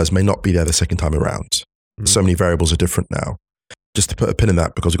Spurs may not be there the second time around. So many variables are different now. Just to put a pin in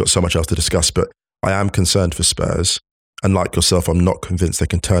that, because we've got so much else to discuss, but I am concerned for Spurs. And like yourself, I'm not convinced they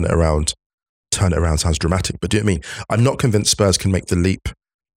can turn it around. Turn it around sounds dramatic, but do you know what I mean? I'm not convinced Spurs can make the leap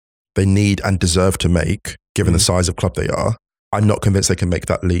they need and deserve to make, given the size of club they are. I'm not convinced they can make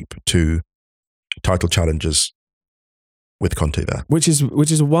that leap to title challenges with Conte there. Which is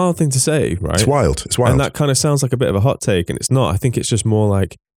a wild thing to say, right? It's wild. And that kind of sounds like a bit of a hot take, and it's not. I think it's just more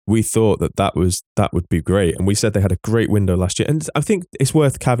like we thought that would be great, and we said they had a great window last year. And I think it's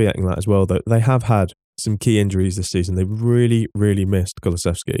worth caveating that as well, that they have had some key injuries this season. They really, really missed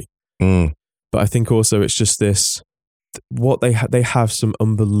Kulusevski. But I think also it's just this, what they have some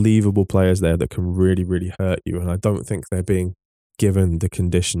unbelievable players there that can really, really hurt you. And I don't think they're being given the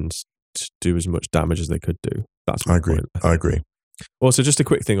conditions to do as much damage as they could do. That's my point. I agree. Also, just a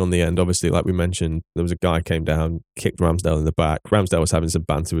quick thing on the end. Obviously, like we mentioned, there was a guy came down, kicked Ramsdale in the back. Ramsdale was having some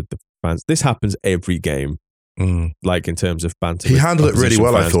banter with the fans. This happens every game. Like in terms of banter. He handled it really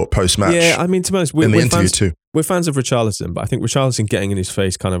well, fans. I thought, post-match. Yeah, I mean, to be honest, in the interview too. We're fans of Richarlison, but I think Richarlison getting in his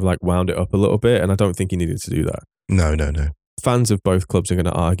face kind of like wound it up a little bit, and I don't think he needed to do that. No. Fans of both clubs are going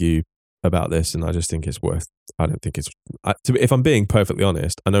to argue about this, and I just think it's worth. I don't think it's. If I'm being perfectly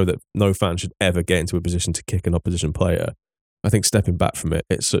honest, I know that no fan should ever get into a position to kick an opposition player. I think stepping back from it,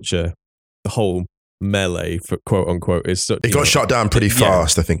 it's such the whole melee, for quote unquote, is such. It got shut down pretty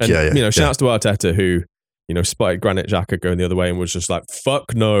fast, I think. And, shouts to Arteta, who spotted Granit Xhaka going the other way and was just like,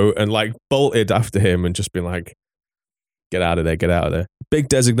 fuck no, and like bolted after him and just been like, get out of there. Big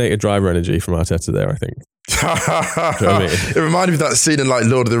designated driver energy from Arteta there, I think. You know what I mean? It reminded me of that scene in like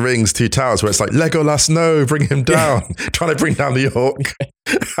Lord of the Rings, Two Towers, where it's like, Legolas, no, bring him down. Trying to bring down the York.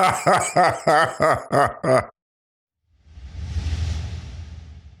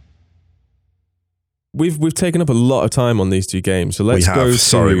 We've taken up a lot of time on these two games, so let's go.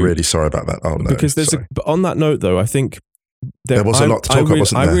 Really sorry about that. Oh no! Because but on that note, though, I think there was a lot to talk about.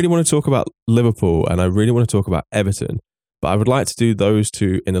 Wasn't there? I really want to talk about Liverpool, and I really want to talk about Everton, but I would like to do those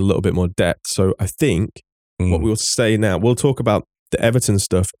two in a little bit more depth. So I think what we'll say now, we'll talk about the Everton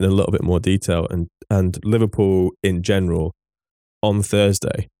stuff in a little bit more detail, and Liverpool in general on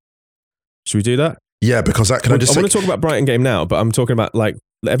Thursday. Should we do that? Yeah, because that can I just. I want to talk about Brighton game now, but I'm talking about like.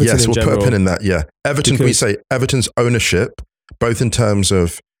 Everton yes, we'll general, put a pin in that. Yeah, Everton. Can we say Everton's ownership, both in terms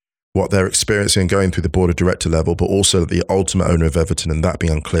of what they're experiencing and going through the board of director level, but also the ultimate owner of Everton, and that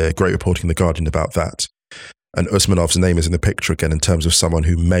being unclear. Great reporting in The Guardian about that. And Usmanov's name is in the picture again in terms of someone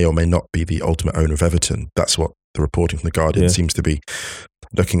who may or may not be the ultimate owner of Everton. That's what the reporting from The Guardian seems to be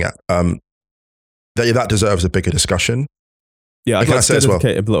looking at. That deserves a bigger discussion. Yeah, I'd like to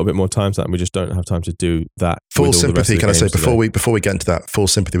dedicate a little bit more time to that, and we just don't have time to do that. Full sympathy, can I say, before we get into that, full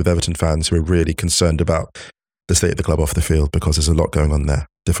sympathy with Everton fans who are really concerned about the state of the club off the field, because there's a lot going on there.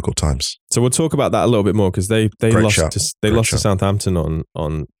 Difficult times. So we'll talk about that a little bit more, because they lost to Southampton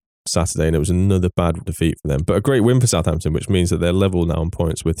on Saturday, and it was another bad defeat for them. But a great win for Southampton, which means that they're level now on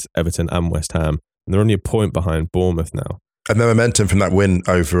points with Everton and West Ham, and they're only a point behind Bournemouth now. And the momentum from that win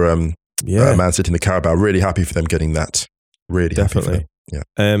over Man City in the Carabao, really happy for them getting that. Really definitely.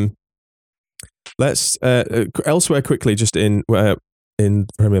 Yeah. Let's elsewhere quickly, just in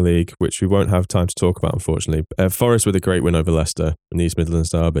Premier League, which we won't have time to talk about, unfortunately. Forest with a great win over Leicester in the East Midlands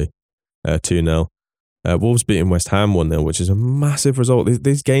derby, 2-0. Wolves beating West Ham 1-0, which is a massive result.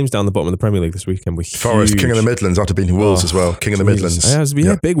 These games down the bottom of the Premier League this weekend were huge. Forest, king of the Midlands, after beating Wolves as well. King of the Midlands. It was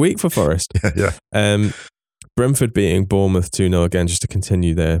big week for Forest. Yeah. Brentford beating Bournemouth 2-0 again, just to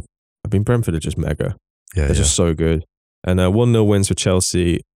continue there. I mean, Brentford are just mega. They're just so good. And 1-0 wins for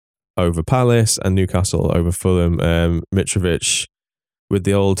Chelsea over Palace and Newcastle over Fulham. Mitrovic with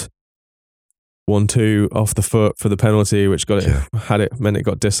the old 1-2 off the foot for the penalty, which meant it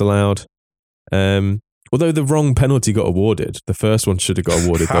got disallowed. Although the wrong penalty got awarded. The first one should have got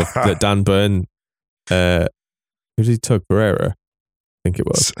awarded. That Dan Burn, who did he tug? Pereira, I think it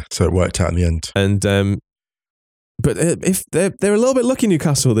was. So it worked out in the end. And but if they're a little bit lucky,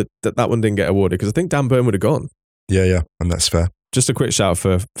 Newcastle, that one didn't get awarded, because I think Dan Burn would have gone. Yeah, and that's fair. Just a quick shout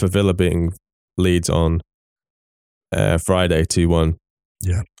for Villa being Leeds on Friday 2-1.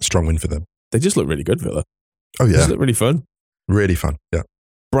 Yeah, strong win for them. They just look really good, Villa. Oh yeah, they just look really fun. Really fun. Yeah.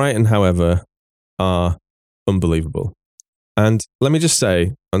 Brighton, however, are unbelievable. And let me just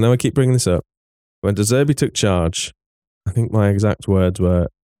say, I know I keep bringing this up, when De Zerbi took charge, I think my exact words were,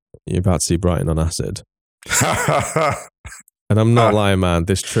 "You're about to see Brighton on acid." And I'm not lying, man.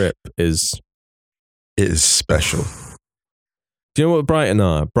 This trip is special. Do you know what Brighton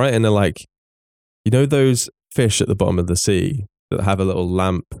are? Brighton are like, you know those fish at the bottom of the sea that have a little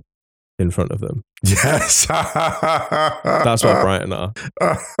lamp in front of them? Yes. That's what Brighton are.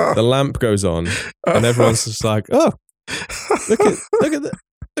 The lamp goes on and everyone's just like, oh, look at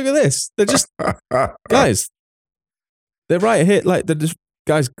this. They're just, guys, they're right here. Like, they're just,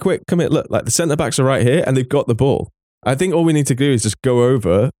 guys, quick, come here. Look, like the centre backs are right here and they've got the ball. I think all we need to do is just go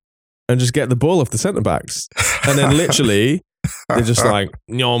over and just get the ball off the centre backs. And then literally, they're just like,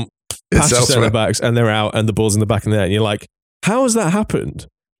 nyom, pass the centre backs and they're out and the ball's in the back of the net. And you're like, how has that happened?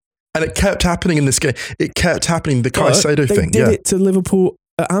 And it kept happening in this game. It kept happening. The Caicedo thing. They did it to Liverpool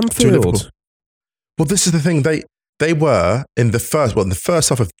at Anfield. Well, this is the thing. They were in the first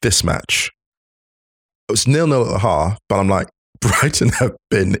half of this match. It was 0-0 at the half, but I'm like, Brighton have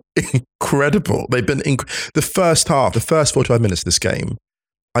been incredible. They've been the first half, the first 45 minutes of this game.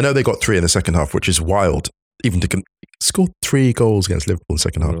 I know they got 3 in the second half, which is wild. Even to score 3 goals against Liverpool in the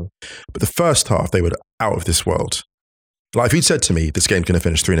second half. But the first half, they were out of this world. Like, if you'd said to me, this game's going to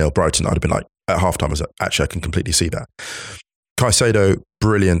finish 3-0 Brighton, I'd have been like, at halftime, I was like, actually, I can completely see that. Caicedo,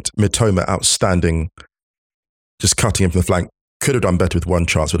 brilliant. Mitoma, outstanding. Just cutting him from the flank. Could have done better with one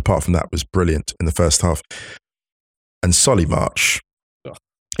chance, but apart from that, was brilliant in the first half. And Solly March. Oh.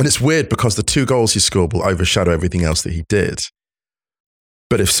 And it's weird because the 2 goals he scored will overshadow everything else that he did.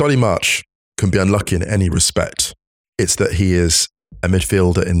 But if Solly March can be unlucky in any respect, it's that he is a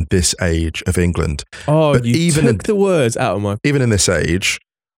midfielder in this age of England. Oh, but you took the words out of my... Even in this age,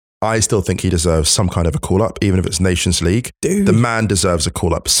 I still think he deserves some kind of a call-up, even if it's Nations League. Dude. The man deserves a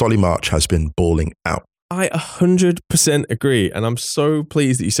call-up. Solly March has been balling out. I 100% agree. And I'm so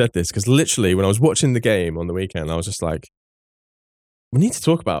pleased that you said this, because literally when I was watching the game on the weekend, I was just like, we need to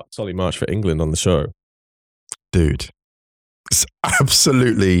talk about Solly March for England on the show. Dude, it's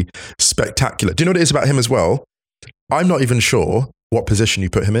absolutely spectacular. Do you know what it is about him as well? I'm not even sure what position you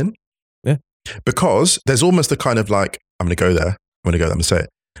put him in. Yeah. Because there's almost a kind of like, I'm going to go there, I'm going to say it.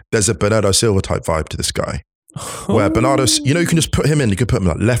 There's a Bernardo Silva type vibe to this guy. Where Bernardo, you can just put him in. You could put him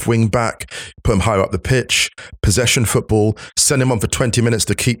like left wing back, put him higher up the pitch, possession football, send him on for 20 minutes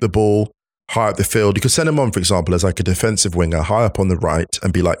to keep the ball high up the field. You could send him on, for example, as like a defensive winger, high up on the right,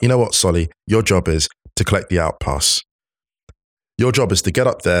 and be like, you know what, Solly, your job is to collect the out pass. Your job is to get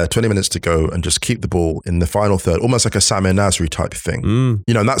up there, 20 minutes to go, and just keep the ball in the final third, almost like a Samir Nasri type thing.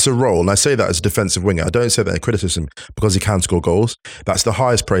 And that's a role. And I say that as a defensive winger. I don't say that in criticism because he can score goals. That's the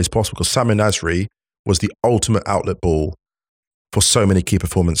highest praise possible, because Samir Nasri was the ultimate outlet ball for so many key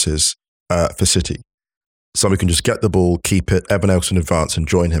performances for City. Somebody can just get the ball, keep it, everyone else in advance and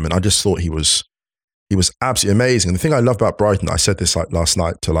join him. And I just thought he was absolutely amazing. And the thing I love about Brighton, I said this like last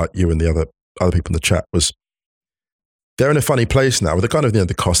night to like you and the other people in the chat, was they're in a funny place now with the kind of,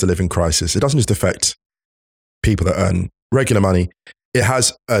 the cost of living crisis. It doesn't just affect people that earn regular money. It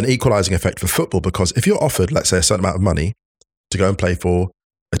has an equalizing effect for football, because if you're offered, let's say, a certain amount of money to go and play for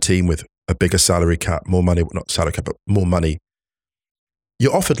a team with a bigger salary cap, more money, not salary cap, but more money,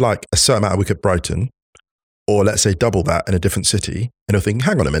 you're offered like a certain amount a week at Brighton, or let's say double that in a different city, and you're thinking,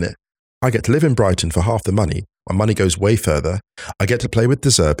 hang on a minute, I get to live in Brighton for half the money. My money goes way further. I get to play with De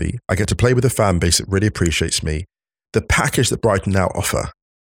Zerbi. I get to play with a fan base that really appreciates me. The package that Brighton now offer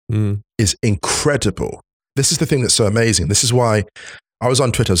is incredible. This is the thing that's so amazing. This is why I was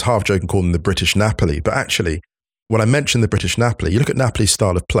on Twitter, I was half joking, calling them the British Napoli. But actually, when I mentioned the British Napoli, you look at Napoli's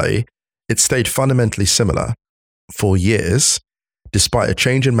style of play, it stayed fundamentally similar for years, despite a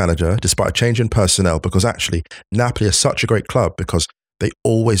change in manager, despite a change in personnel, because actually Napoli is such a great club because they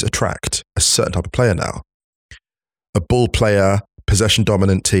always attract a certain type of player now. A ball player, possession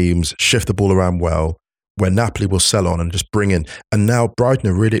dominant teams, shift the ball around well, where Napoli will sell on and just bring in. And now Brighton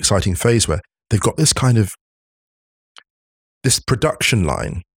are a really exciting phase where they've got this kind of, this production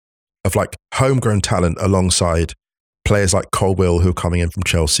line of like homegrown talent alongside players like Colwill, who are coming in from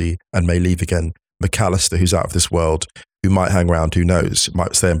Chelsea and may leave again, McAllister, who's out of this world, who might hang around, who knows,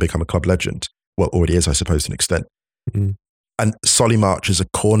 might stay and become a club legend. well, already is, I suppose, to an extent. Mm-hmm. And Solly March is a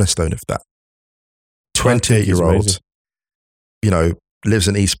cornerstone of that. 28-year-old, lives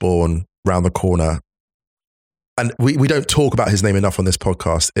in Eastbourne, round the corner. And we don't talk about his name enough on this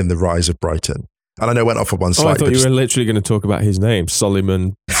podcast in the rise of Brighton. And I know it went off on one slide. I thought you were literally going to talk about his name,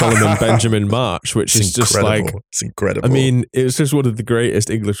 Solomon Benjamin March, which is just like... It's incredible. I mean, it's just one of the greatest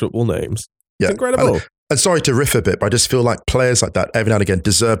English football names. Yeah. It's incredible. And sorry to riff a bit, but I just feel like players like that every now and again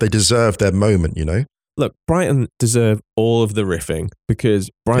deserve their moment, Look, Brighton deserve all of the riffing because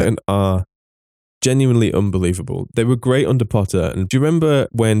Brighton are genuinely unbelievable. They were great under Potter. And do you remember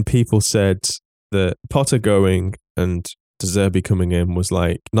when people said that Potter going and De Zerbi coming in was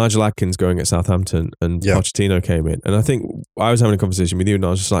like Nigel Adkins going at Southampton and Pochettino came in? And I think I was having a conversation with you and I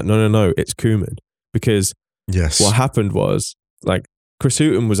was just like, no, it's Koeman. Because what happened was like Chris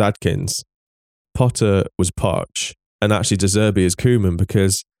Hughton was Adkins, Potter was Poch, and actually De Zerbi is Koeman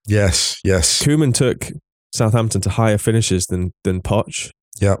because yes, Koeman took Southampton to higher finishes than Poch.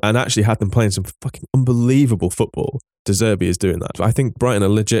 Yeah. And actually had them playing some fucking unbelievable football. De Zerbi is doing that. I think Brighton are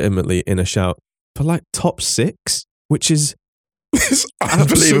legitimately in a shout for like top 6, which is it's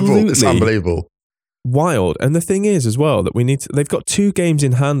unbelievable. It's unbelievable. Wild. And the thing is as well that they've got 2 games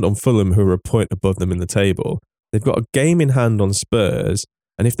in hand on Fulham who are a point above them in the table. They've got a game in hand on Spurs.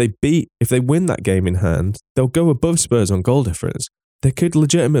 And if they win that game in hand, they'll go above Spurs on goal difference. They could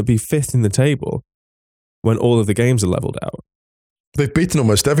legitimately be 5th in the table when all of the games are leveled out. They've beaten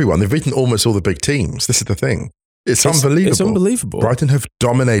almost everyone. They've beaten almost all the big teams. This is the thing. It's unbelievable. It's unbelievable. Brighton have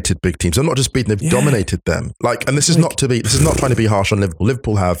dominated big teams. They're not just beaten, they've dominated them. And this is not trying to be harsh on Liverpool.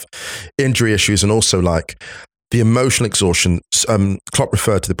 Liverpool have injury issues and also the emotional exhaustion. Klopp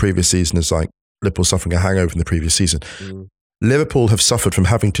referred to the previous season as Liverpool suffering a hangover from the previous season. Mm. Liverpool have suffered from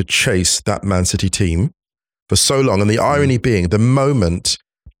having to chase that Man City team for so long. And the irony being, the moment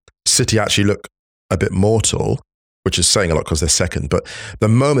City actually look a bit mortal, which is saying a lot because they're second, but the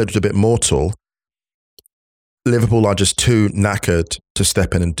moment it's a bit mortal, Liverpool are just too knackered to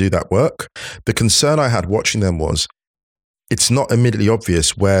step in and do that work. The concern I had watching them was it's not immediately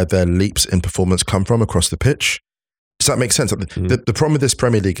obvious where their leaps in performance come from across the pitch. Does that make sense? The problem with this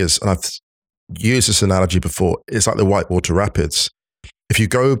Premier League is, and I've used this analogy before, it's like the whitewater rapids. If you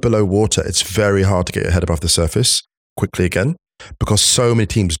go below water, it's very hard to get your head above the surface quickly again because so many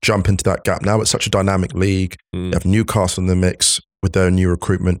teams jump into that gap now. It's such a dynamic league. You have Newcastle in the mix with their new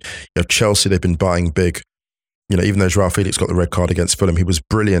recruitment. You have Chelsea, they've been buying big. Even though Joao Felix got the red card against Fulham, he was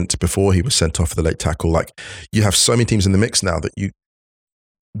brilliant before he was sent off for the late tackle. You have so many teams in the mix now that you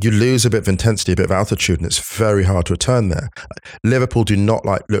lose a bit of intensity, a bit of altitude, and it's very hard to return there. Liverpool do not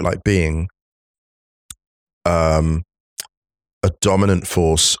look like being a dominant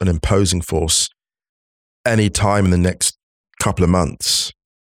force, an imposing force, any time in the next couple of months.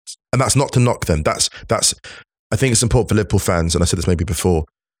 And that's not to knock them. That's. I think it's important for Liverpool fans, and I said this maybe before,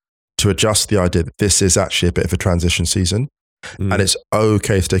 to adjust the idea that this is actually a bit of a transition season. And it's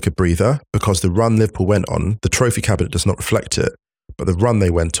okay to take a breather because the run Liverpool went on, the trophy cabinet does not reflect it, but the run they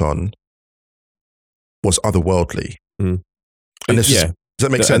went on was otherworldly. And this does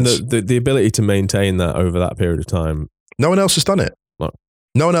that make sense? And the ability to maintain that over that period of time. No one else has done it.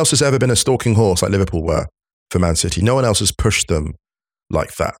 No one else has ever been a stalking horse like Liverpool were for Man City. No one else has pushed them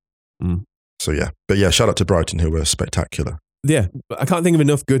like that. So shout out to Brighton who were spectacular. Yeah, I can't think of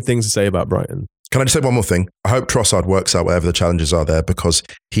enough good things to say about Brighton. Can I just say one more thing? I hope Trossard works out whatever the challenges are there because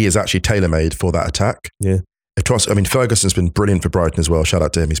he is actually tailor-made for that attack. Yeah. Ferguson's been brilliant for Brighton as well. Shout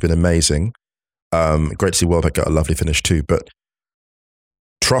out to him. He's been amazing. Great to see Welbeck get a lovely finish too. But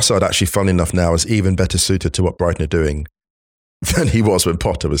Trossard actually, funnily enough, now is even better suited to what Brighton are doing than he was when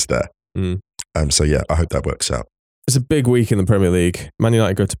Potter was there. I hope that works out. It's a big week in the Premier League. Man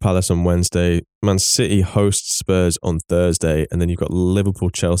United go to Palace on Wednesday. Man City hosts Spurs on Thursday. And then you've got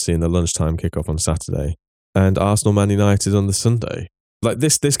Liverpool-Chelsea in the lunchtime kickoff on Saturday. And Arsenal-Man United on the Sunday.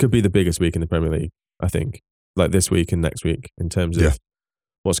 This could be the biggest week in the Premier League, I think. This week and next week in terms of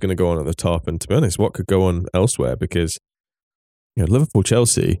what's going to go on at the top. And to be honest, what could go on elsewhere? Because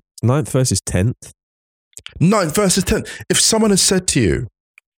Liverpool-Chelsea, 9th versus 10th. 9th versus 10th. If someone has said to you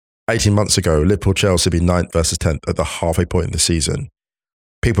 18 months ago, Liverpool-Chelsea would be 9th versus 10th at the halfway point in the season,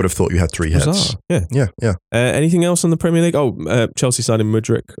 people would have thought you had 3 heads. Bizarre. Yeah. Anything else on the Premier League? Chelsea signing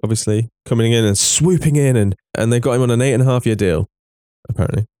Mudryk, obviously, coming in and swooping in, and they got him on an 8.5-year deal,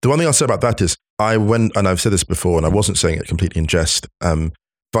 apparently. The one thing I'll say about that is, and I've said this before, and I wasn't saying it completely in jest.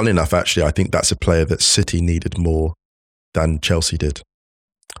 Funnily enough, actually, I think that's a player that City needed more than Chelsea did.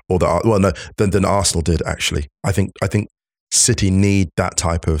 Than Arsenal did, actually. I think City need that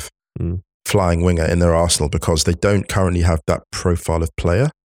type of flying winger in their arsenal because they don't currently have that profile of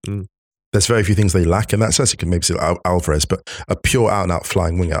player. There's very few things they lack in that sense. You can maybe see Alvarez, but a pure out-and-out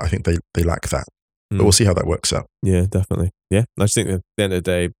flying winger, I think they lack that. But we'll see how that works out. Yeah, definitely. Yeah, I just think at the end of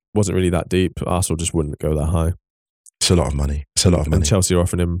the day, it wasn't really that deep. Arsenal just wouldn't go that high. It's a lot of money. And Chelsea are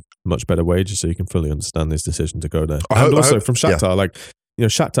offering him much better wages, so you can fully understand his decision to go there. And also from Shakhtar, like, you know,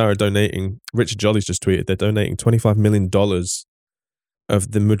 Shakhtar are donating, Richard Jolly's just tweeted, they're donating $25 million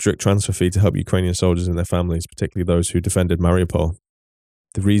of the Mudryk transfer fee to help Ukrainian soldiers and their families, particularly those who defended Mariupol.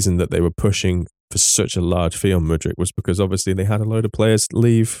 The reason that they were pushing for such a large fee on Mudryk was because obviously they had a load of players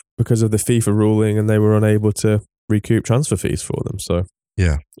leave because of the FIFA ruling and they were unable to recoup transfer fees for them. So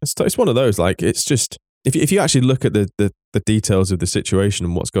yeah, it's one of those, like, it's just, if you actually look at the details of the situation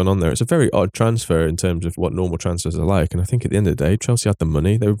and what's going on there, it's a very odd transfer in terms of what normal transfers are like. And I think at the end of the day, Chelsea had the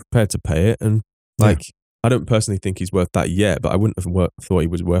money, they were prepared to pay it. And I don't personally think he's worth that yet, but I wouldn't have thought he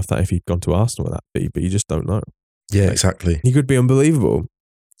was worth that if he'd gone to Arsenal with that fee, but you just don't know. Yeah, exactly. He could be unbelievable.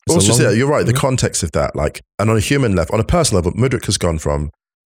 You're right, the context of that, like, and on a human level, on a personal level, Mudryk has gone from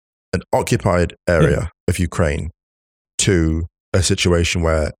an occupied area of Ukraine to a situation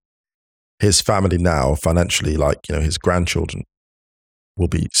where his family now financially, like, you know, his grandchildren will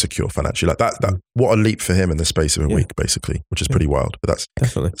be secure financially. Like that what a leap for him in the space of a week, basically, which is pretty wild. But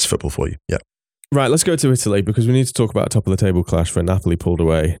that's football for you. Yeah. Right, let's go to Italy because we need to talk about a top of the table clash where Napoli pulled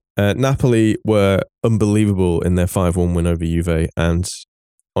away. Napoli were unbelievable in their 5-1 win over Juve, and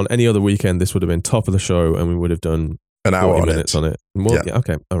on any other weekend, this would have been top of the show, and we would have done an hour on minutes on it. More, yeah.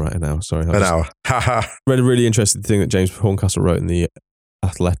 Okay. All right. An hour. Sorry. An hour. Read a really interesting thing that James Horncastle wrote in the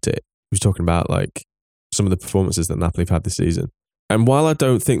Athletic. He was talking about like some of the performances that Napoli have had this season. And while I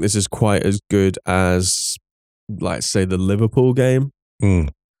don't think this is quite as good as, like, say, the Liverpool game,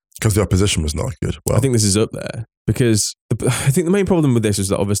 because the opposition was not good. Well, I think this is up there because I think the main problem with this is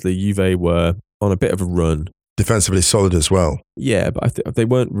that obviously Juve were on a bit of a run. Defensively solid as well. Yeah, but I think they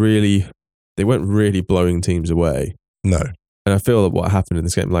weren't really blowing teams away. No. And I feel that what happened in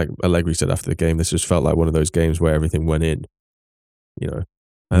this game, like Allegri said after the game, this just felt like one of those games where everything went in, you know.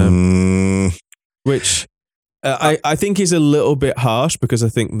 Which I think is a little bit harsh because I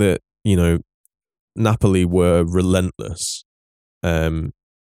think that, you know, Napoli were relentless.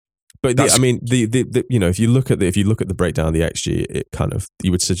 But I mean, the you know, if you look at the breakdown of the XG, it kind of, you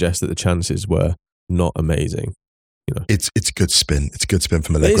would suggest that the chances were not amazing. You know, it's good spin. It's good spin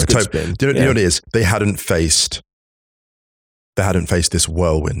from Allegri. Good spin. Do you know what it is? They hadn't faced this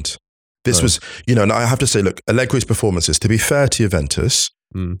whirlwind. This was, you know, and I have to say, look, Allegri's performances, to be fair to Juventus,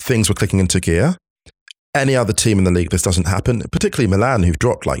 things were clicking into gear. Any other team in the league, this doesn't happen, particularly Milan, who've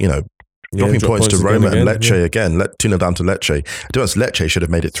dropped, like, you know, dropping points to Roma and Lecce again. 2-0 down to Lecce. To be honest, Lecce should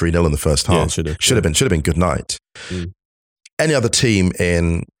have made it 3-0 in the first half. Should have been good night. Any other team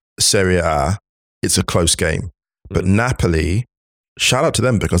in Serie A, it's a close game. But Napoli, shout out to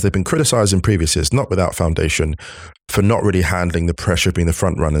them because they've been criticised in previous years, not without foundation, for not really handling the pressure of being the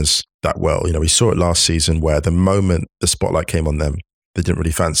front runners that well. You know, we saw it last season where the moment the spotlight came on them, they didn't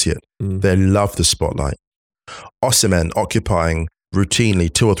really fancy it. They loved the spotlight. Osimhen occupying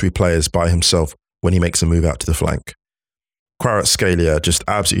routinely 2 or 3 players by himself when he makes a move out to the flank. Kvaratskhelia just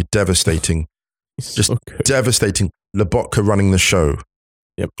absolutely devastating. Devastating. Lobotka running the show.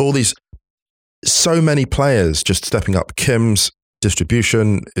 Yep. All these, so many players just stepping up. Kim's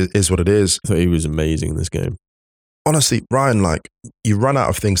distribution is what it is. I thought he was amazing in this game. Honestly, Ryan, like, you run out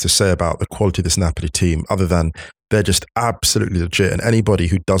of things to say about the quality of this Napoli team other than they're just absolutely legit. And anybody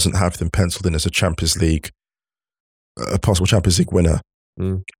who doesn't have them penciled in as a possible Champions League winner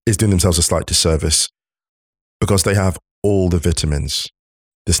is doing themselves a slight disservice because they have all the vitamins,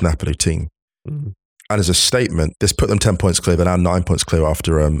 this Napoli team. And as a statement, this put them 10 points clear. They're now 9 points clear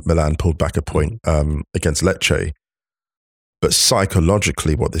after Milan pulled back a point against Lecce. But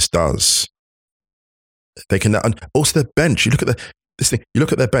psychologically, what this does, they can, and also their bench. You look at you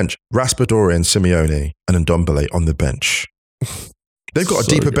look at their bench: Raspadori and Simeone and Ndombele on the bench. They've got a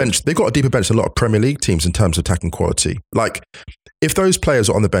deeper bench. They've got a deeper bench than a lot of Premier League teams in terms of attacking quality. Like, if those players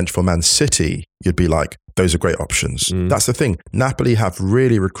are on the bench for Man City, you'd be like, those are great options. That's the thing. Napoli have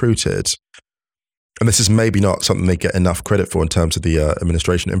really recruited, and this is maybe not something they get enough credit for in terms of the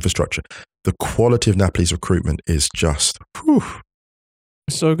administration infrastructure. The quality of Napoli's recruitment is just,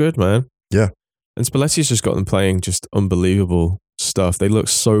 so good, man. Yeah. And Spalletti's just got them playing just unbelievable stuff. They look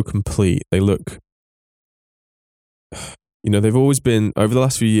so complete. They look, you know, they've always been, over the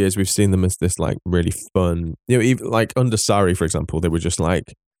last few years, we've seen them as this, like, really fun, you know, even like under Sarri, for example, they were just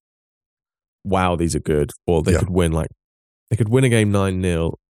like, wow, these are good. Or they could win, like, they could win a game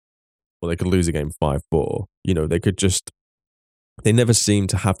 9-0, or they could lose a game 5-4. You know, they never seem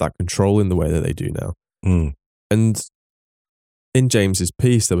to have that control in the way that they do now. And in James's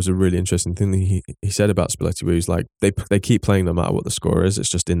piece, there was a really interesting thing that he said about Spalletti, where he's like, they keep playing no matter what the score is. It's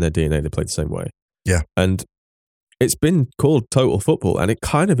just in their DNA. They play the same way. Yeah. And it's been called total football, and it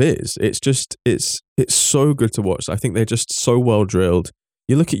kind of is. It's just, it's so good to watch. I think they're just so well drilled.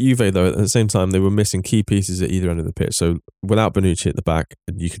 You look at Juve, though, at the same time, they were missing key pieces at either end of the pitch. So without Bonucci at the back,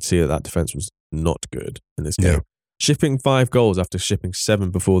 you could see that defense was not good in this game. Yeah. Shipping 5 goals after shipping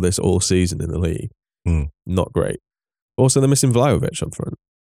 7 before this all season in the league. Not great. Also, they're missing Vlahovic up front.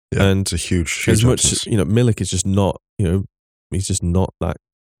 Yeah, and it's a huge as much, absence. Milik is just not, he's just not that,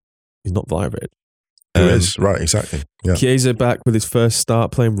 he's not Vlahovic. Who is, right, exactly. Yeah. Chiesa back with his first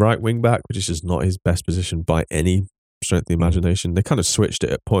start playing right wing back, which is just not his best position by any strength of the imagination. They kind of switched it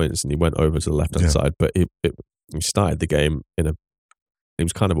at points and he went over to the left hand side, but he started the game he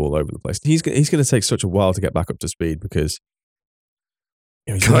was kind of all over the place. He's going to take such a while to get back up to speed because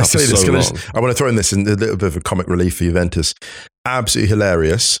can I say this? I want to throw in this in a little bit of a comic relief for Juventus. Absolutely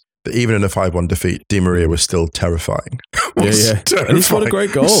hilarious that even in a 5-1 defeat, Di Maria was still terrifying. Yeah. And he scored a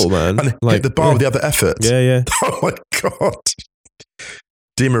great goal, man. And hit the bar with the other effort. Yeah. Oh my God.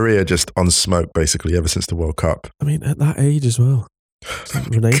 Di Maria just on smoke basically ever since the World Cup. I mean, at that age as well.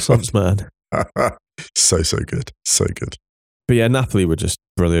 Renaissance man. So good. So good. But yeah, Napoli were just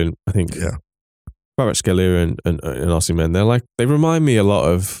brilliant. I think Kvaratskhelia and Osimhen, they remind me a lot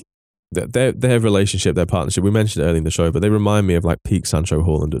of their relationship, their partnership. We mentioned it earlier in the show, but they remind me of like peak Sancho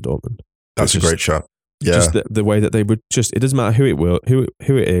Haaland at Dortmund. That's a great shot. Yeah. Just the way that they would it doesn't matter who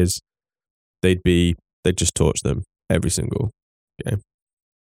it is, they'd just torch them every single game.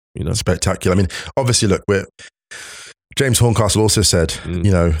 Spectacular. I mean, obviously, look, James Horncastle also said,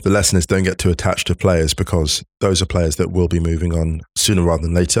 the lesson is don't get too attached to players because those are players that will be moving on sooner rather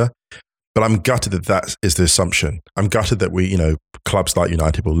than later. But I'm gutted that is the assumption. I'm gutted that we, clubs like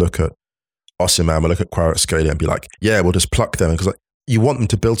United will look at Osimhen, will look at Kvaratskhelia and be like, yeah, we'll just pluck them. Because you want them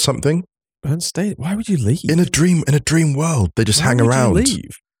to build something. And why would you leave? In a dream world, they just hang around. Why would you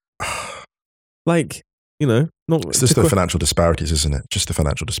leave? It's just the financial disparities, isn't it? Just the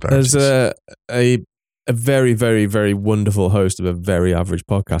financial disparities. There's a very, very, very wonderful host of a very average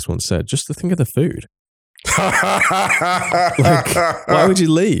podcast once said, just to think of the food. Why would you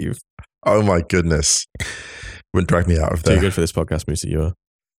leave? Oh my goodness. Wouldn't drag me out of there. Too good for this podcast, Musa, you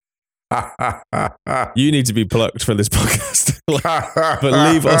are. You need to be plucked for this podcast. But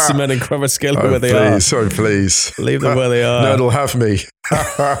leave Osimhen and Kvaratskhelia where they are. Sorry, please. Leave them where they are. No, it'll have me.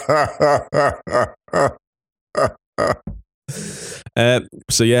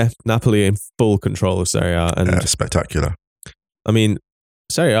 So yeah, Napoli in full control of Serie A. And spectacular. I mean,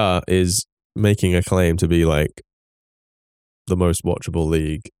 Serie A is making a claim to be like the most watchable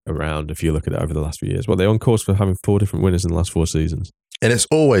league around if you look at it over the last few years. Well, they're on course for having 4 different winners in the last 4 seasons. And it's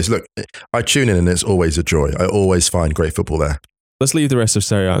always, look, I tune in and it's always a joy. I always find great football there. Let's leave the rest of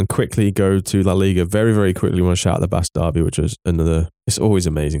Serie A and quickly go to La Liga. Very, very quickly, I want to shout out the Basque Derby, which was it's always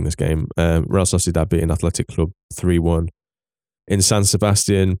amazing, this game. Real Sociedad beating Athletic Club 3-1. In San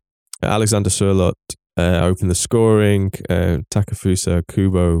Sebastian, Alexander Sørloth opened the scoring. Takefusa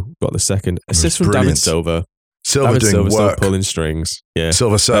Kubo got the second. Assist from David Silva. Silva doing work. Pulling strings. Yeah.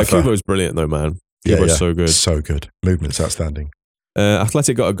 Silva surfer. Kubo's brilliant though, man. Kubo's so good. So good. Movement's outstanding.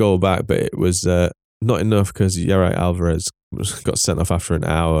 Athletic got a goal back, but it was not enough because Yaray Alvarez got sent off after an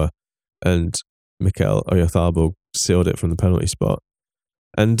hour and Mikel Oyarzabal sealed it from the penalty spot.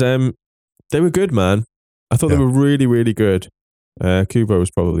 And they were good, man. I thought they were really, really good. Kubo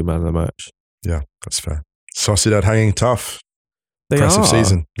was probably man of the match. Yeah, that's fair. Sociedad hanging tough. Impressive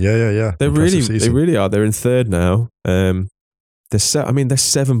season. Yeah. They really are. They're in third now. They're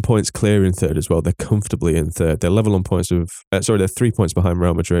 7 points clear in third as well. They're comfortably in third. They're level on points with. They're 3 points behind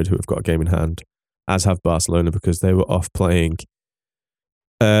Real Madrid, who have got a game in hand, as have Barcelona because they were off playing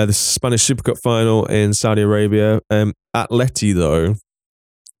the Spanish Super Cup final in Saudi Arabia. Atleti though,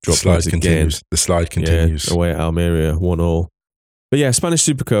 the slide continues. The slide continues away at Almeria, 1-1. But yeah, Spanish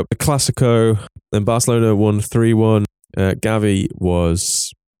Super Cup, the Clásico. Then Barcelona won 3-1. Gavi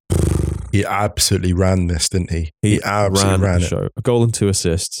was. He absolutely ran this, didn't he? He absolutely ran the show. A goal and 2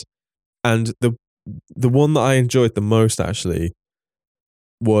 assists. And the one that I enjoyed the most, actually,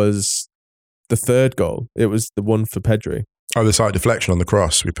 was the third goal. It was the one for Pedri. Oh, the side deflection on the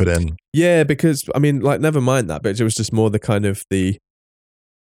cross we put in. Yeah, because, never mind that bit. It was just more the kind of the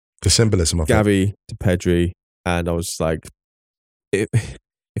symbolism of Gavi to Pedri. And I was like, if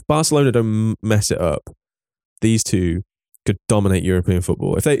Barcelona don't mess it up, these two could dominate European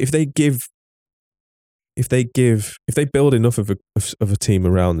football. If they build enough of a team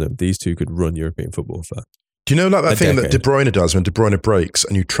around them, these two could run European football for. Do you know that thing that De Bruyne does when De Bruyne breaks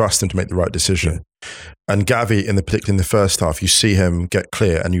and you trust him to make the right decision? And Gavi, particularly in the first half, you see him get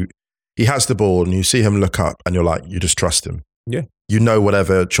clear and he has the ball and you see him look up and you're like, you just trust him. Yeah. You know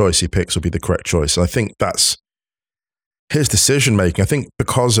whatever choice he picks will be the correct choice. And I think that's his decision making. I think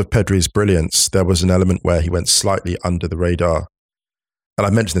because of Pedri's brilliance, there was an element where he went slightly under the radar. And I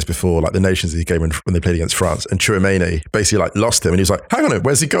mentioned this before, like the Nations League game when they played against France, and Tchouaméni basically like lost him, and he was like, "Hang on a minute,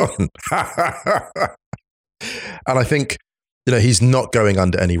 where's he gone?" And I think, he's not going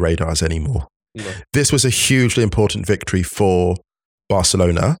under any radars anymore. No. This was a hugely important victory for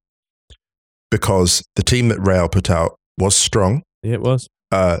Barcelona because the team that Real put out was strong. Yeah, it was.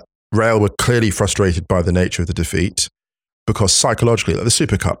 Real were clearly frustrated by the nature of the defeat because psychologically, like the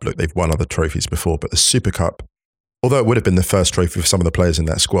Super Cup, look, they've won other trophies before, but the Super Cup, although it would have been the first trophy for some of the players in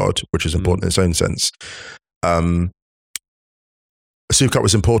that squad, which is important in its own sense, the Super Cup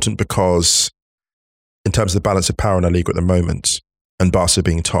was important because in terms of the balance of power in our league at the moment and Barca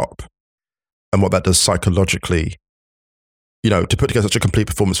being top and what that does psychologically, to put together such a complete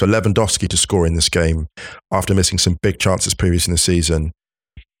performance for Lewandowski to score in this game after missing some big chances previous in the season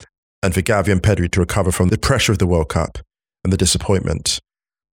and for Gavi and Pedri to recover from the pressure of the World Cup and the disappointment,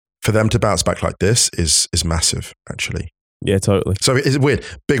 for them to bounce back like this is massive, actually. Yeah, totally. So it's weird.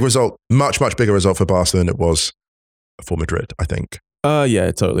 Big result, much, much bigger result for Barcelona than it was for Madrid, I think.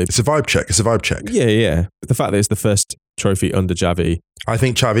 Yeah, totally. It's a vibe check. Yeah. The fact that it's the first trophy under Xavi. I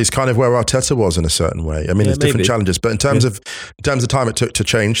think Xavi's kind of where Arteta was in a certain way. I mean, there's different challenges, but in terms of the time it took to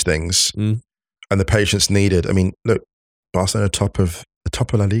change things and the patience needed, I mean, look, Barcelona top of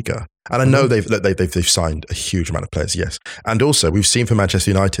La Liga. And I know they've signed a huge amount of players, yes. And also, we've seen for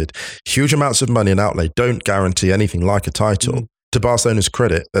Manchester United, huge amounts of money and outlay don't guarantee anything like a title. To Barcelona's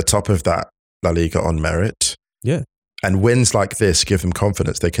credit, they're top of that La Liga on merit. Yeah. And wins like this give them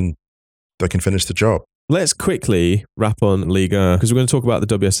confidence they can finish the job. Let's quickly wrap on Liga because we're going to talk about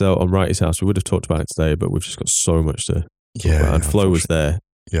the WSL on Wrighty's House. We would have talked about it today, but we've just got so much to talk about. And Flo was there.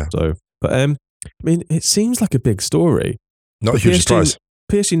 Yeah. So, but I mean, it seems like a big story. Not a huge surprise.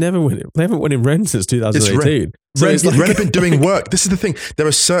 PSG never win it. They haven't won in Rennes since 2018. Rennes have been doing work. This is the thing. There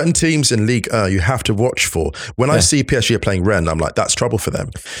are certain teams in Ligue 1 you have to watch for. When I see PSG are playing Rennes, I'm like, that's trouble for them.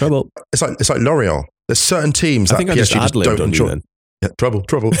 Trouble. It's like Lorient. There's certain teams that PSG just don't enjoy. Yeah, trouble.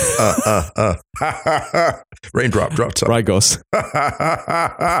 Raindrop, drop top. Rygos.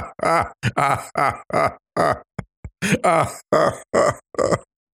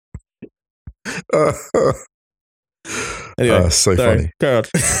 Anyway, so funny. God.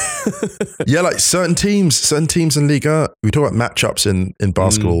 Yeah, like certain teams in Liga, we talk about matchups in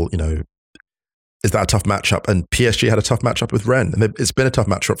basketball, is that a tough matchup? And PSG had a tough matchup with Rennes. And it's been a tough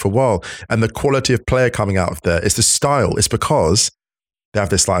matchup for a while. And the quality of player coming out of there, it's the style. It's because they have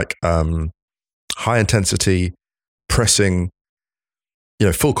this like high intensity pressing,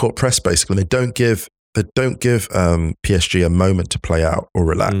 full court press basically. They don't give PSG a moment to play out or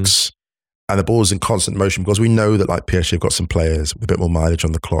relax. And the ball is in constant motion because we know that like PSG have got some players with a bit more mileage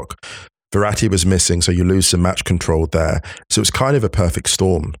on the clock. Verratti was missing, so you lose some match control there. So it's kind of a perfect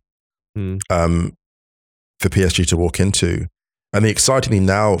storm for PSG to walk into. And the exciting thing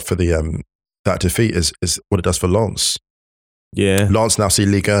now for the that defeat is what it does for Lens. Yeah, Lens now see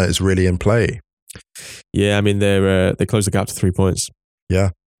Liga is really in play. Yeah, I mean they closed the gap to 3 points.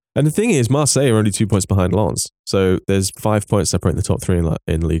 Yeah, and the thing is, Marseille are only 2 points behind Lens, so there's 5 points separating the top three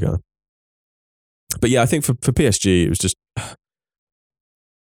in Liga. But yeah, I think for PSG, it was just,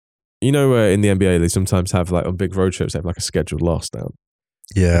 in the NBA, they sometimes have like on big road trips, they have like a scheduled loss now.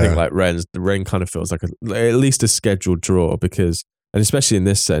 Yeah. I think like Rennes kind of feels like at least a scheduled draw because, and especially in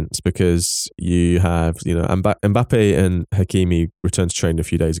this sense, because you have, Mbappe and Hakimi returned to training a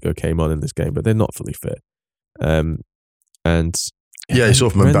few days ago, came on in this game, but they're not fully fit. You saw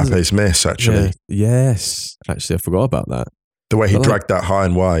from Mbappe's miss, actually. Yeah, yes. Actually, I forgot about that. The way he dragged that high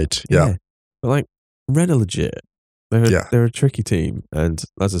and wide. Yeah. But like, Rennes are legit. They're a tricky team. And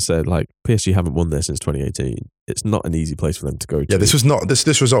as I said, like PSG haven't won there since 2018. It's not an easy place for them to go to. Yeah, this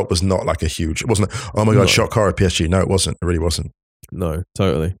result was not like it wasn't, oh my God, shock horror PSG. No, it wasn't. It really wasn't. No,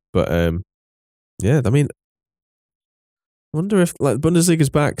 totally. But I mean, I wonder if like Bundesliga's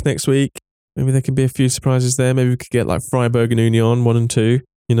back next week. Maybe there could be a few surprises there. Maybe we could get like Freiburg and Union 1 and 2,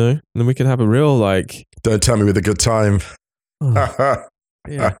 and then we could have a real like. Don't tell me with a good time.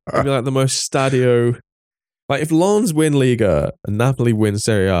 Yeah, maybe like the most stadio. Like if Lens win Liga and Napoli win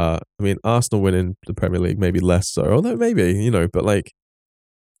Serie A, I mean Arsenal winning the Premier League maybe less so. Although maybe but like,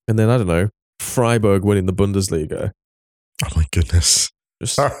 and then I don't know, Freiburg winning the Bundesliga. Oh my goodness!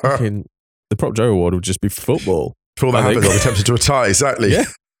 Just fucking the Prop Joe Award would just be football. Before that happens, I'll be tempted to retire. Exactly. Yeah.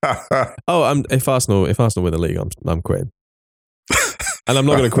 If Arsenal win the league, I'm quitting. And I'm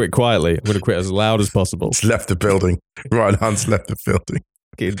not going to quit quietly. I'm going to quit as loud as possible. He's left the building. Ryan Hunt's left the building.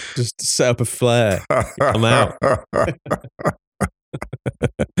 Okay, just set up a flare. I'm out.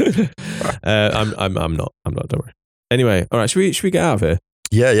 I'm not. Don't worry. Anyway, all right. Should we get out of here?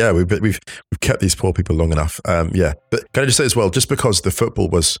 Yeah. We've kept these poor people long enough. Yeah. But can I just say as well, just because the football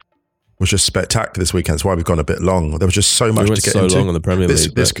was just spectacular this weekend, that's why we've gone a bit long. There was just so much to get into. So long on the Premier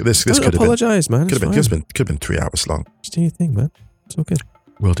League. This could have apologise, man. Could have been 3 hours long. Just do your thing, man. It's all good.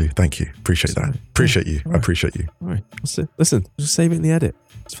 Will do. Thank you. Appreciate that. Appreciate you. Right. I appreciate you. All right. Listen, just save it in the edit.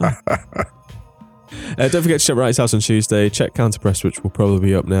 It's fine. Don't forget to check Wrighty's House on Tuesday. Check Counterpress, which will probably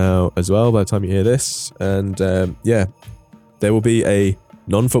be up now as well by the time you hear this. And there will be a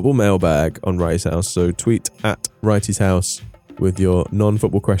non-football mailbag on Wrighty's House. So tweet at Wrighty's House with your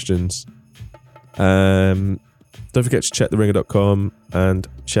non-football questions. Don't forget to check theringer.com and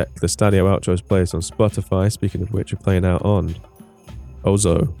check the Stadio Outros playlist on Spotify. Speaking of which, we're playing out on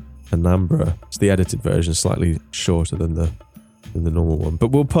Ozo Anambra. It's the edited version, slightly shorter than the normal one, but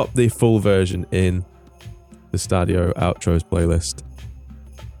we'll pop the full version in the Stadio Outros playlist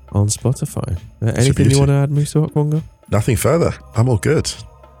on Spotify. Anything you want to add, Musa Okwonga? Nothing further. I'm all good.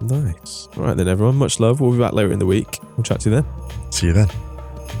 Nice. All right then, everyone. Much love. We'll be back later in the week. We'll chat to you then. See you then.